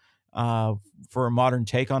do, for a modern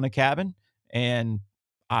take on the cabin. And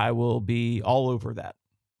I will be all over that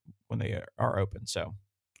when they are open. So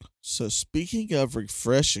speaking of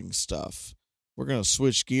refreshing stuff, we're going to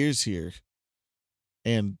switch gears here.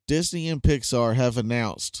 And Disney and Pixar have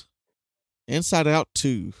announced Inside Out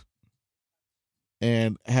 2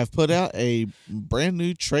 and have put out a brand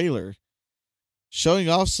new trailer showing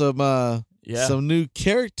off some new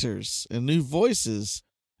characters and new voices.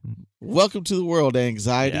 Welcome to the world,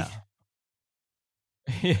 Anxiety.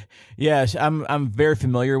 Yes, I'm very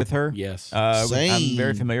familiar with her. Yes, same. I'm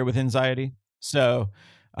very familiar with Anxiety. So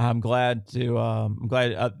I'm glad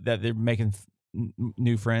that they're making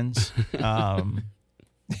new friends. I'm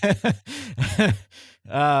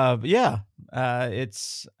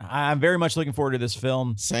very much looking forward to this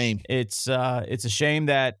film. Same. It's a shame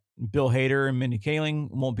that Bill Hader and Mindy Kaling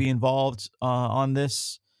won't be involved on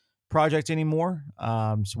this project anymore.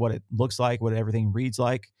 So what it looks like, what everything reads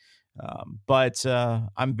like. But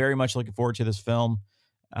I'm very much looking forward to this film.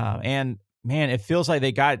 And man, it feels like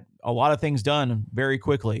they got a lot of things done very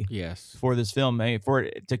quickly. Yes. For this film, for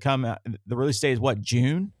it to come out, the release date is what,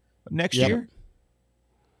 June of next year?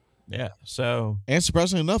 Yeah. So, and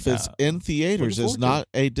surprisingly enough, it's in theaters. It's not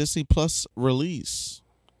a Disney Plus release.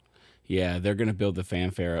 Yeah, they're going to build the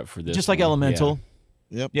fanfare up for this. Just like Elemental.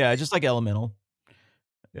 Yeah. Yep. Yeah, just like Elemental.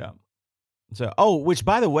 Yeah. So, which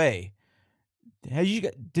by the way, did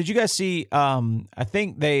you guys see? I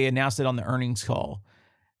think they announced it on the earnings call.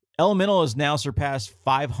 Elemental has now surpassed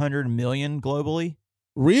 500 million globally.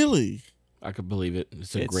 Really? I could believe it.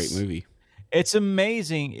 It's a great movie. It's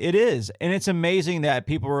amazing. It is. And it's amazing that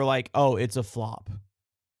people were like, oh, it's a flop.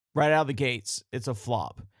 Right out of the gates, it's a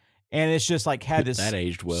flop. And it's just like had this that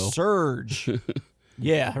aged well. Surge.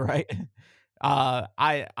 Yeah, right.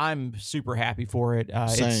 I'm super happy for it.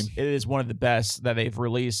 Same. It is one of the best that they've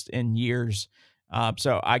released in years.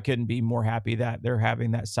 So I couldn't be more happy that they're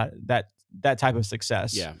having that type of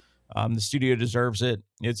success. Yeah. The studio deserves it.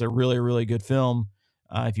 It's a really, really good film.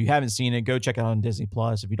 If you haven't seen it, go check it out on Disney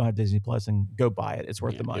Plus. If you don't have Disney Plus, then go buy it. It's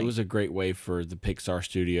worth the money. It was a great way for the Pixar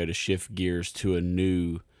studio to shift gears to a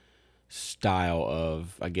new style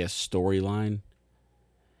of, I guess, storyline.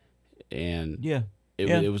 And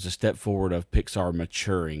it was a step forward of Pixar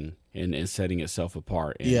maturing and setting itself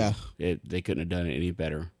apart. And they couldn't have done it any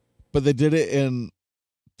better. But they did it in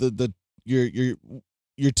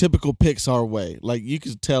your typical Pixar way. Like you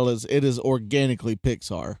could tell it is organically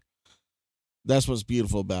Pixar. That's what's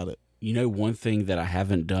beautiful about it. You know, one thing that I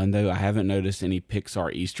haven't done, though, I haven't noticed any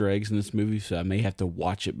Pixar Easter eggs in this movie, so I may have to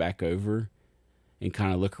watch it back over and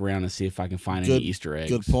kind of look around and see if I can find any Easter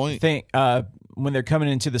eggs. Good point. when they're coming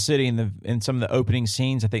into the city in some of the opening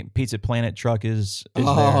scenes, I think Pizza Planet truck is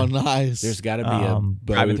Oh, there, nice. There's got to be a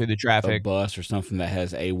driving boat, through the a traffic. bus, or something that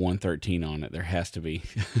has A113 on it. There has to be.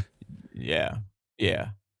 Yeah, yeah.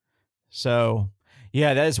 So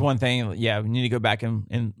yeah, that is one thing. Yeah, we need to go back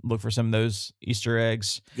and look for some of those Easter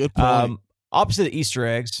eggs. Good point. Opposite of Easter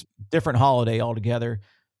eggs, different holiday altogether.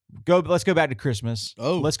 Let's go back to Christmas.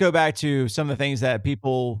 Oh. Let's go back to some of the things that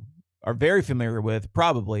people are very familiar with,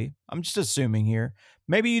 probably. I'm just assuming here.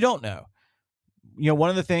 Maybe you don't know. One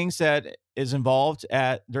of the things that is involved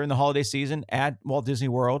during the holiday season at Walt Disney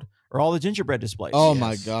World are all the gingerbread displays. Oh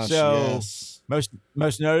my gosh, So yes.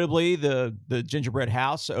 most notably the gingerbread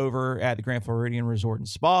house over at the Grand Floridian Resort and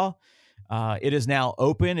Spa. It is now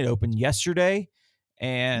open. It opened yesterday,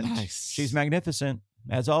 and Nice. she's magnificent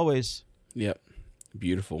as always. Yep.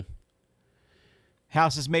 Beautiful.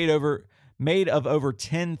 House is made of over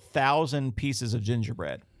 10,000 pieces of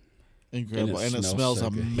gingerbread. Incredible. And it smells so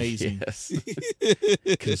good. amazing. Yes.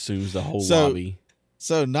 Consumes the whole So- lobby.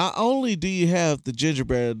 So not only do you have the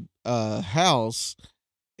gingerbread house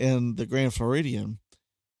in the Grand Floridian,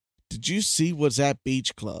 did you see what's at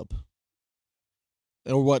Beach Club?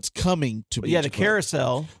 Or what's coming to Beach Yeah, the Club?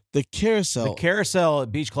 carousel. The carousel. The carousel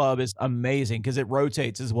at Beach Club is amazing because it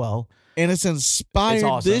rotates as well. And it's inspired It's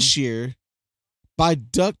awesome. this year by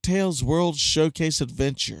DuckTales World Showcase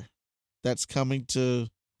Adventure that's coming to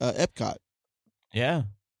Epcot. Yeah,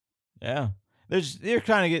 yeah. They're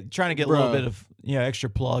trying to get a little Bruh. bit of extra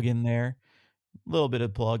plug in there, a little bit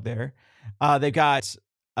of plug there. They've got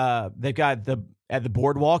at the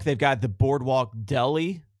boardwalk. They've got the boardwalk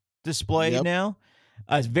deli display Yep. now.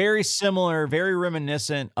 It's very similar, very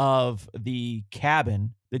reminiscent of the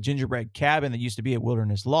cabin, the gingerbread cabin that used to be at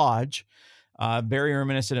Wilderness Lodge. Very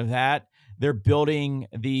reminiscent of that. They're building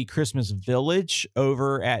the Christmas Village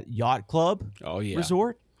over at Yacht Club Oh, yeah.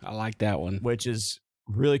 Resort, I like that one. which is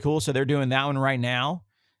really cool. So they're doing that one right now.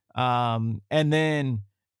 And then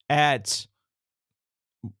at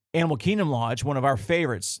Animal Kingdom Lodge, one of our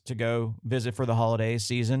favorites to go visit for the holiday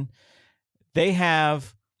season, they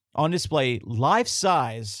have on display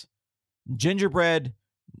life-size gingerbread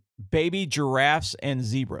baby giraffes and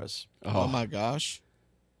zebras. Oh my gosh.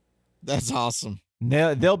 That's awesome.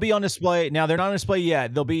 They'll be on display. Now, they're not on display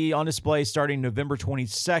yet. They'll be on display starting November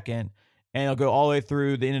 22nd, and it'll go all the way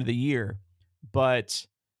through the end of the year. But,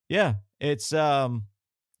 yeah, it's they're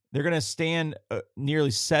going to stand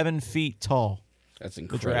nearly 7 feet tall. That's The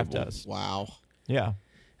incredible. giraffe does. Wow. Yeah.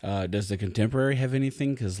 Does the Contemporary have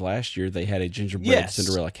anything? Because last year they had a gingerbread Yes.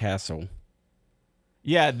 Cinderella castle.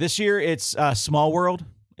 Yeah, this year it's Small World.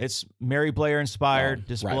 It's Mary Blair inspired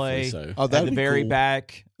display. Rightfully so. Oh, At that'd the be very cool.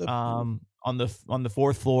 back, That'd be cool. on the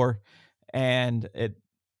fourth floor, and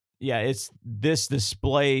it's this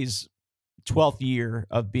display's 12th year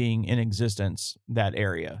of being in existence, that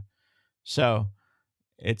area. So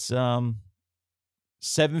it's 7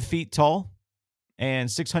 feet tall and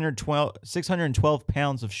 612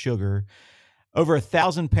 pounds of sugar, over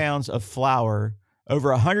 1,000 pounds of flour,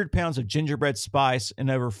 over 100 pounds of gingerbread spice, and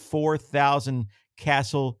over 4,000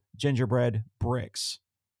 castle gingerbread bricks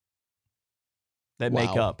that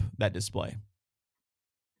make Wow. up that display.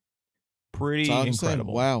 Pretty That's all I'm saying.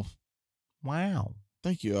 incredible. Wow. Wow.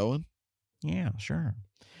 Thank you, Owen. Yeah, sure.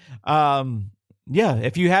 Yeah,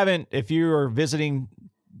 if you are visiting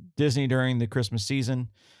Disney during the Christmas season,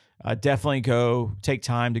 definitely take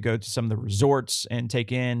time to go to some of the resorts and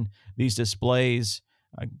take in these displays.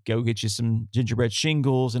 Go get you some gingerbread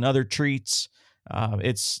shingles and other treats.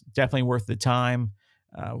 It's definitely worth the time.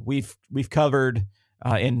 We've covered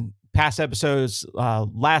in past episodes,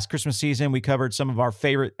 last Christmas season, we covered some of our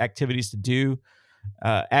favorite activities to do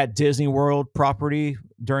at Disney World property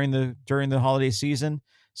during the holiday season.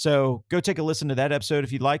 So go take a listen to that episode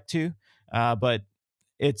if you'd like to. But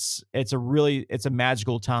it's a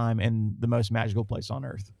magical time and the most magical place on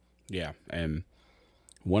earth. Yeah, and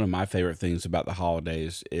one of my favorite things about the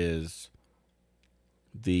holidays is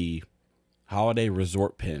the holiday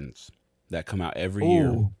resort pins that come out every year.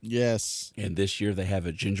 Ooh. Yes. And this year they have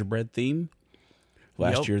a gingerbread theme.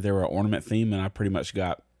 Last Yep. year they were an ornament theme, and I pretty much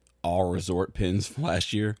got all resort pins from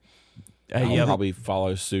last year. I'll Yep. probably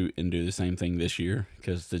follow suit and do the same thing this year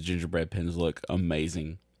because the gingerbread pins look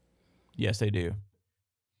amazing. Yes, they do.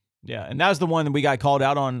 Yeah, and that was the one that we got called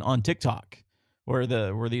out on TikTok. Were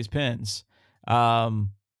these pins?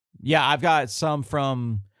 Yeah, I've got some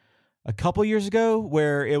from a couple years ago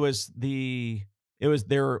where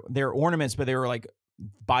their ornaments, but they were like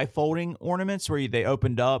bifolding ornaments where they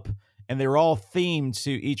opened up, and they were all themed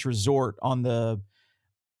to each resort on the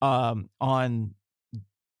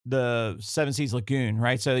Seven Seas Lagoon,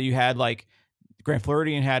 right? So you had like Grand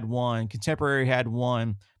Floridian had one, Contemporary had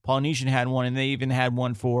one, Polynesian had one, and they even had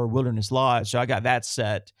one for Wilderness Lodge. So I got that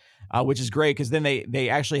set, which is great because then they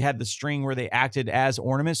actually had the string where they acted as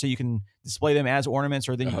ornaments, so you can display them as ornaments,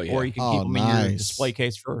 or or you can keep them in your display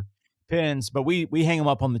case for pins. But we hang them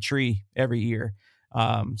up on the tree every year.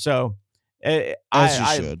 So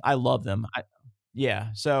I love them.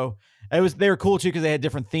 So they were cool too because they had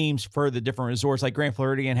different themes for the different resorts. Like Grand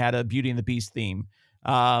Floridian had a Beauty and the Beast theme.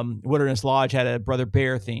 Wilderness Lodge had a Brother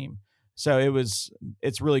Bear theme. So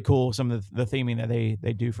it's really cool some of the theming that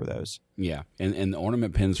they do for those. Yeah, and the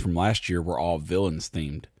ornament pins from last year were all villains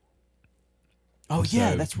themed. Oh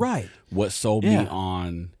yeah, that's right. What sold me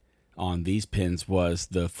on these pins was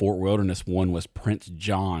the Fort Wilderness one was Prince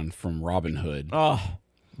John from Robin Hood. Oh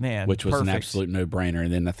man, which was an absolute no-brainer.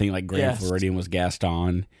 And then I think like Grand Floridian was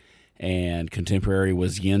Gaston, and Contemporary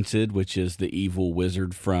was Yensid, which is the evil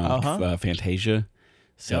wizard from Fantasia.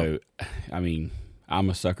 So, I mean,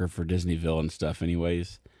 I'm a sucker for Disney villain stuff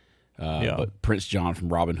anyways. But Prince John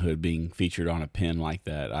from Robin Hood being featured on a pin like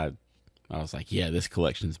that, I was like, yeah, this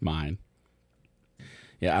collection's mine.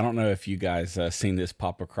 Yeah, I don't know if you guys seen this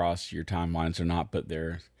pop across your timelines or not, but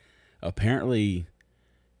there's apparently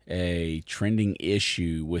a trending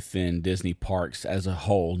issue within Disney parks as a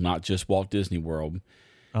whole, not just Walt Disney World.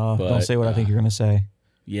 Don't say what I think you're going to say.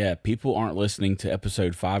 Yeah, people aren't listening to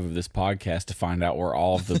episode 5 of this podcast to find out where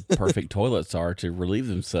all of the perfect toilets are to relieve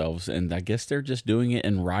themselves. And I guess they're just doing it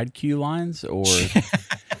in ride queue lines or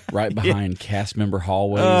right behind cast member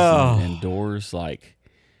hallways and doors. Like,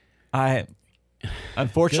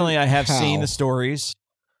 unfortunately, I have seen the stories.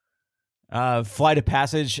 Flight of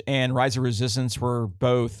Passage and Rise of Resistance were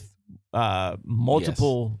both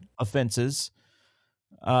multiple offenses.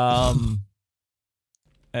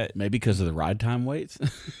 Maybe because of the ride time waits.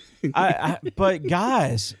 But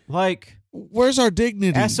guys, like, where's our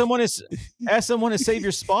dignity? Ask someone to save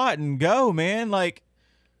your spot and go, man. Like,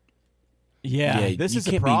 this is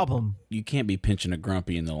a problem. You can't be pinching a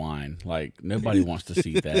grumpy in the line. Like, nobody wants to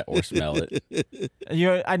see that or smell it.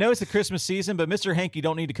 I know it's the Christmas season, but Mr. Hank, you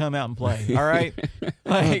don't need to come out and play. All right,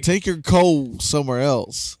 like, take your coal somewhere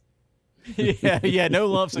else. No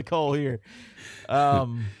lumps of coal here.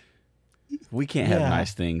 We can't have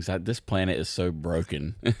nice things. This planet is so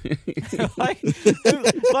broken. like,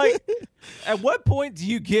 at what point do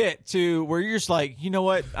you get to where you're just like, you know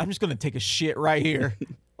what? I'm just going to take a shit right here.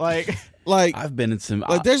 Like I've been in some.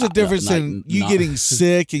 Like, there's a difference in you getting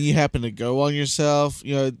sick and you happen to go on yourself.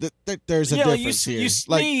 You know, there's a difference here. You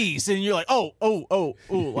sneeze and you're like, oh,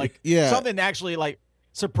 like something actually like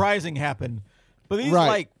surprising happened. But these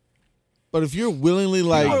But if you're willingly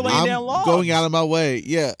like, I'm going out of my way,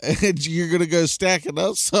 and you're going to go stack it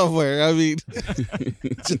up somewhere. I mean,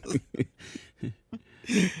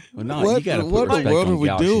 well, no, you got to put respect on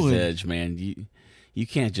Galaxy's Edge, man. You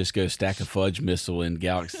can't just go stack a fudge missile in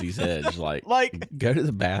Galaxy's Edge. Like, go to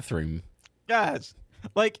the bathroom. Guys,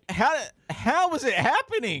 like, how is it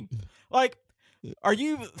happening? Like, are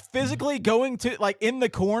you physically going to, like, in the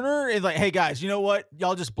corner and like, hey guys, you know what?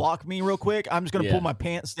 Y'all just block me real quick. I'm just gonna pull my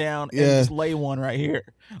pants down and just lay one right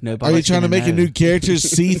here. Are you trying to make a new character,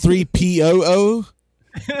 C3POO?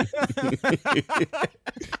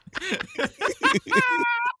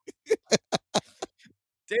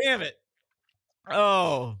 Damn it!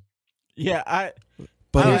 Oh, yeah. I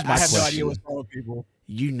have no idea what's wrong with people.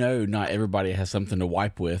 You know, not everybody has something to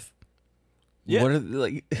wipe with. Yeah. What are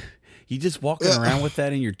like? You just walking around with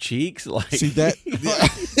that in your cheeks? Like, see that?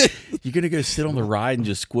 You're going to go sit on the ride and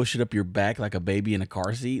just squish it up your back like a baby in a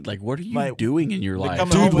car seat? Like, what are you doing in your life?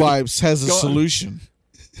 Dude Wipes has a solution.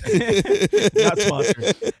 Not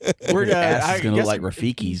sponsored. Your ass is going to look like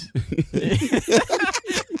Rafiki's.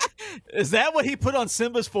 Is that what he put on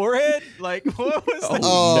Simba's forehead? Like, what was that?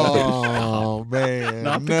 Oh, man.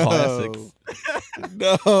 Not the classics.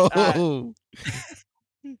 No.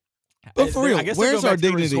 But for real, I guess where's our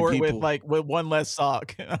dignity, people? With one less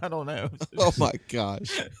sock. I don't know. Oh my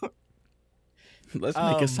gosh! Let's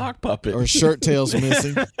make a sock puppet or shirt tails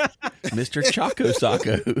missing, Mr. Choco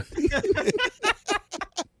Socko.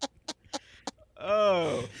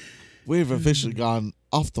 Oh, we've officially gone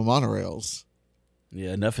off the monorails.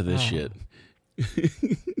 Yeah, enough of this shit.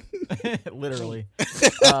 Literally.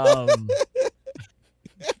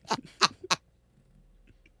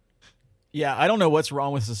 Yeah, I don't know what's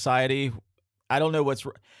wrong with society. I don't know what's.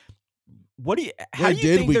 How do you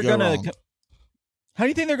think they're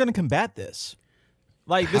gonna combat this?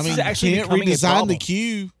 Like, this is actually becoming a problem. The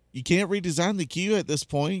queue. You can't redesign the queue at this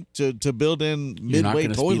point to build in You're midway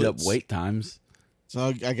not toilets. Speed up wait times.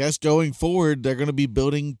 So I guess going forward, they're going to be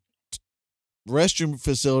building restroom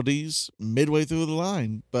facilities midway through the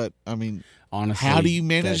line. But I mean, Honestly, how do you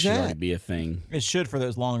manage that? Should that? already be a thing, It should for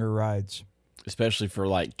those longer rides. especially for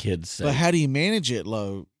like kids' sake. But how do you manage it,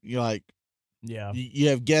 Lo? You're like, Yeah. you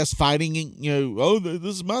have guests fighting, oh,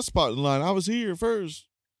 this is my spot in line. I was here first.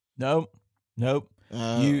 Nope. You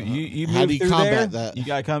how move do you through combat there, that? You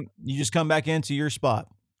gotta come. You just come back into your spot.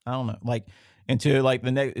 I don't know, like into like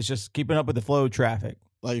the next. It's just keeping up with the flow of traffic.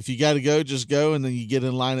 Like, if you got to go, just go, and then you get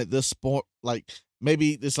in line at this spot. Like,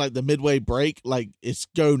 maybe it's like the midway break. Like, it's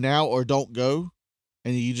go now or don't go,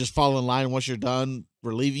 and you just fall in line once you're done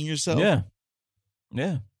relieving yourself. Yeah.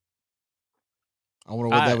 I wonder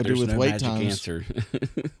what that would do There's with no wait magic times. answer.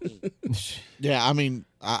 Yeah, I mean,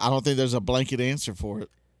 I don't think there's a blanket answer for it.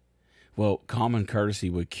 Well, common courtesy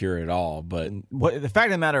would cure it all, but What the fact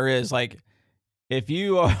of the matter is, like, if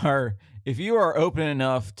you are open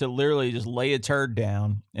enough to literally just lay a turd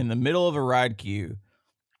down in the middle of a ride queue,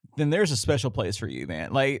 then there's a special place for you,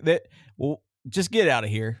 man. Like that. Well, just get out of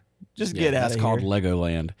here. Just get out of here. That's called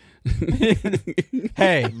Legoland.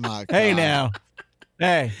 Hey, My hey God. now.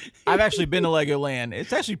 Hey, I've actually been to Legoland.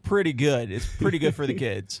 It's actually pretty good. It's pretty good for the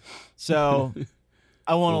kids. So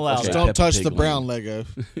I won't allow Okay. Just that. don't Peppa touch Pig the Land. brown Lego.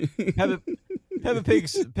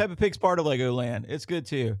 Peppa Pig's part of Legoland. It's good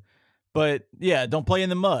too. But yeah, don't play in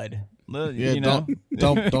the mud. Yeah, You know?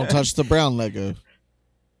 don't touch the brown Lego.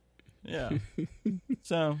 Yeah.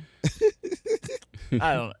 So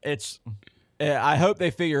I don't know. It's I hope they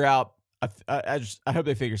figure out I hope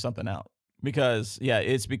they figure something out, because yeah,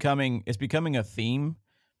 it's becoming a theme.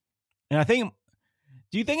 And I think,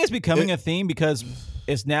 do you think it's becoming a theme because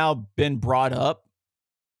it's now been brought up?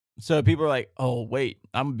 So people are like, "Oh, wait,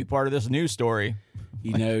 I'm going to be part of this news story."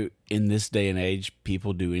 You know, in this day and age,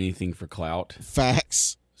 people do anything for clout.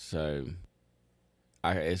 Facts. So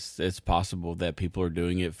it's possible that people are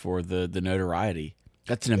doing it for the notoriety.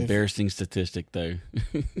 That's an embarrassing statistic, though.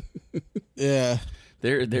 Yeah.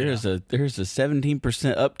 There's a 17%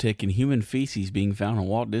 uptick in human feces being found on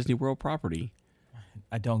Walt Disney World property.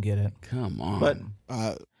 I don't get it. Come on.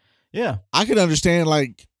 But yeah. I can understand,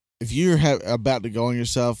 like, if you're about to go on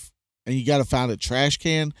yourself and you got to find a trash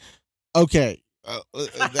can. Okay,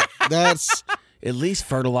 that's at least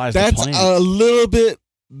fertilize the that's planet. a little bit.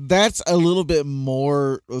 That's a little bit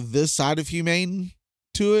more of this side of humane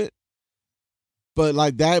to it. But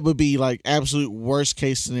like, that would be like absolute worst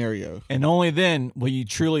case scenario. And only then will you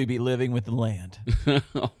truly be living with the land.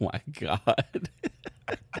 Oh my God.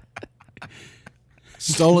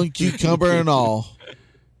 Stolen cucumber and all.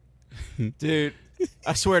 Dude,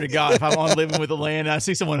 I swear to God, if I'm on living with the land and I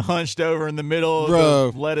see someone hunched over in the middle Bro.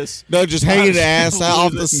 of the lettuce. No, just hanging the ass out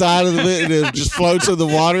off the side of it and it just floats in the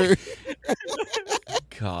water.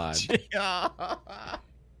 God.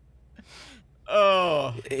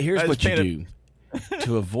 Oh. Here's I what just you do.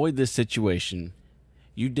 To avoid this situation,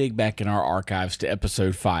 you dig back in our archives to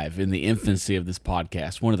episode 5 in the infancy of this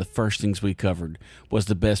podcast. One of the first things we covered was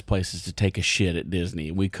the best places to take a shit at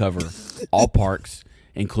Disney. We cover all parks,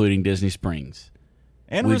 including Disney Springs.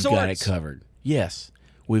 And We've resorts. got it covered. Yes,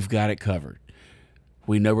 we've got it covered.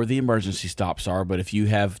 We know where the emergency stops are, but if you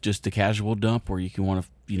have just a casual dump where you can want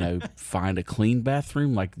to, find a clean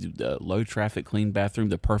bathroom, like the low traffic clean bathroom,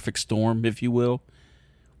 the perfect storm, if you will,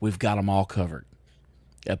 we've got them all covered.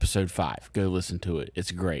 Episode 5. Go listen to it.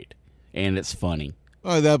 It's great. And it's funny.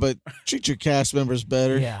 Oh, that, but treat your cast members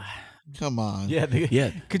better. Yeah. Come on. Yeah.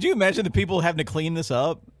 Yeah. Could you imagine the people having to clean this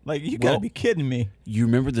up? Like, you gotta Well, be kidding me. You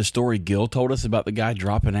remember the story Gil told us about the guy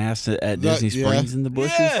dropping ass at That- Disney yeah. Springs in the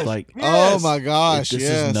bushes? Yes. Like, Oh my gosh. this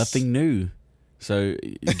yes. is nothing new. So,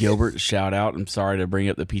 Gilbert, shout out. I'm sorry to bring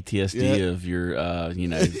up the PTSD Yeah. of your,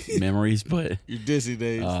 memories, but Your Disney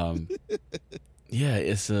days. yeah,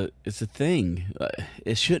 it's a thing.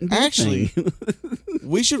 It shouldn't be Actually, a thing.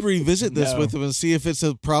 we should revisit this No. with them and see if it's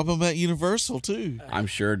a problem at Universal too, I'm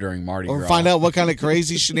sure during Mardi or Gras. find out what kind of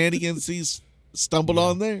crazy shenanigans he's stumbled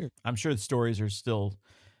on there. I'm sure the stories are still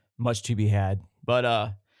much to be had.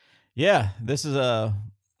 But yeah, this is a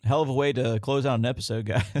hell of a way to close out an episode,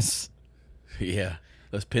 guys. Yeah,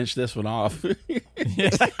 let's pinch this one off. Yeah.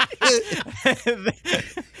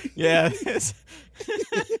 Yeah. it's-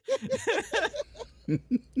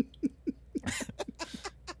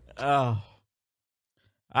 Oh.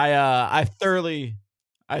 I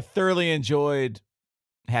thoroughly enjoyed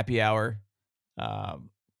Happy Hour.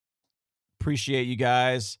 Appreciate you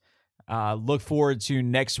guys. Look forward to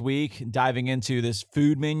next week diving into this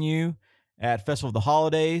food menu at Festival of the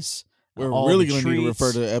Holidays. We're all really the going to need to treats,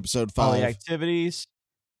 refer to episode all the 5. activities.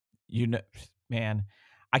 Man,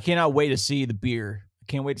 I cannot wait to see the beer. I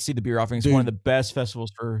can't wait to see the beer offering. It's Dude. one of the best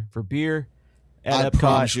festivals for beer. I Epcot.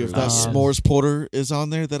 promise you, if that Um, s'mores porter is on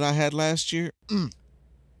there that I had last year, go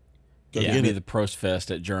Give get me it. the Prost Fest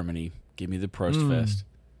at Germany. Give me the Prost Fest.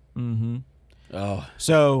 Mm-hmm. Oh,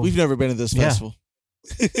 So We've never been to this Yeah. festival.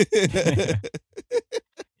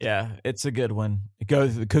 yeah, it's a good one. Go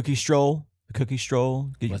to the cookie stroll. The cookie stroll.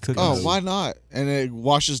 Get your Let's cookies. Oh, go. why not? And it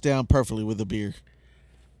washes down perfectly with a beer.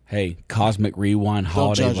 hey, Cosmic Rewind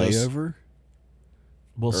holiday judge us. layover.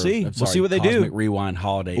 We'll Or, see. I'm We'll sorry, see what they Cosmic do. Rewind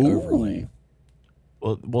holiday Ooh. overlay.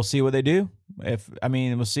 We'll see what they do.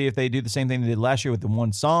 We'll see if they do the same thing they did last year with the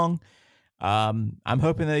one song. I'm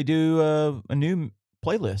hoping they do a new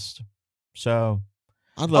playlist. So,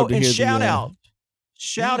 I'd love to and hear shout the out,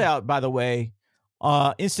 yeah. by the way,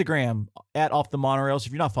 Instagram at Off the Monorails.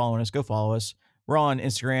 If you're not following us, go follow us. We're on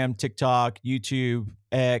Instagram, TikTok, YouTube,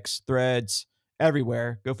 X, Threads,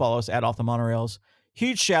 everywhere. Go follow us at Off the Monorails.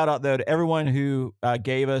 Huge shout out though to everyone who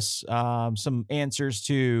gave us some answers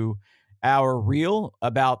to our reel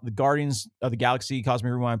about the Guardians of the Galaxy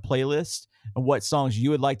Cosmic Rewind playlist and what songs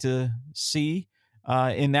you would like to see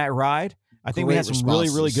in that ride. I think we had Great some really,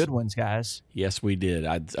 really responses. good ones, guys. Yes, we did.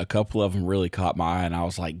 A couple of them really caught my eye, and I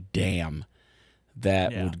was like, damn,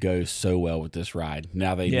 that Yeah. would go so well with this ride.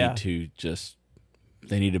 Now they Yeah. need to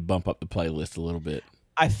they bump up the playlist a little bit.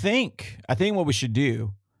 I think what we should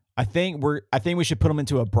do, I think we should put them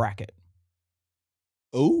into a bracket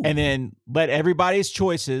Ooh. and then let everybody's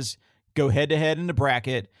choices go head to head in the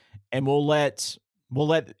bracket, and we'll let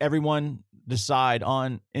everyone decide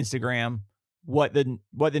on Instagram what the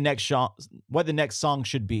next song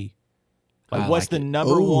should be. Like I what's like the it.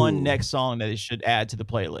 number Ooh. one next song that it should add to the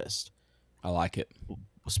playlist. I like it. We'll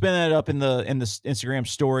spin that up in the Instagram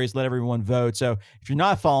stories, let everyone vote. So if you're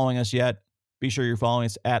not following us yet, be sure you're following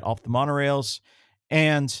us at Off the Monorails,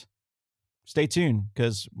 and stay tuned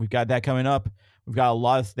because we've got that coming up. We've got a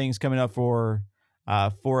lot of things coming up for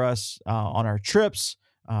us on our trips.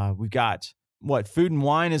 We've got Food and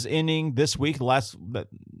Wine is ending this week.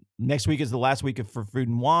 Next week is the last week for Food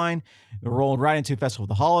and Wine. We're rolling right into Festival of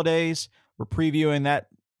the Holidays. We're previewing that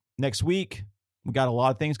next week. We got a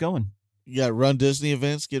lot of things going. You got Run Disney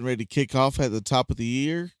events getting ready to kick off at the top of the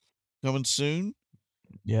year, coming soon.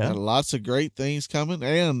 Yeah. Got lots of great things coming.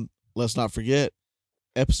 And let's not forget,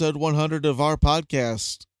 episode 100 of our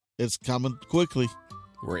podcast. It's coming quickly.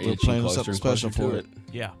 We're We're inching planning closer something and closer special to for it.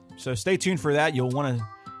 Yeah. So stay tuned for that. You'll want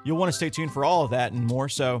to stay tuned for all of that and more.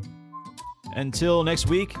 So until next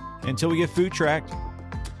week, until we get food tracked,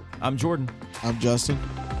 I'm Jordan, I'm Justin.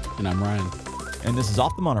 And I'm Ryan. and this is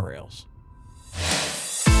Off the Monorails.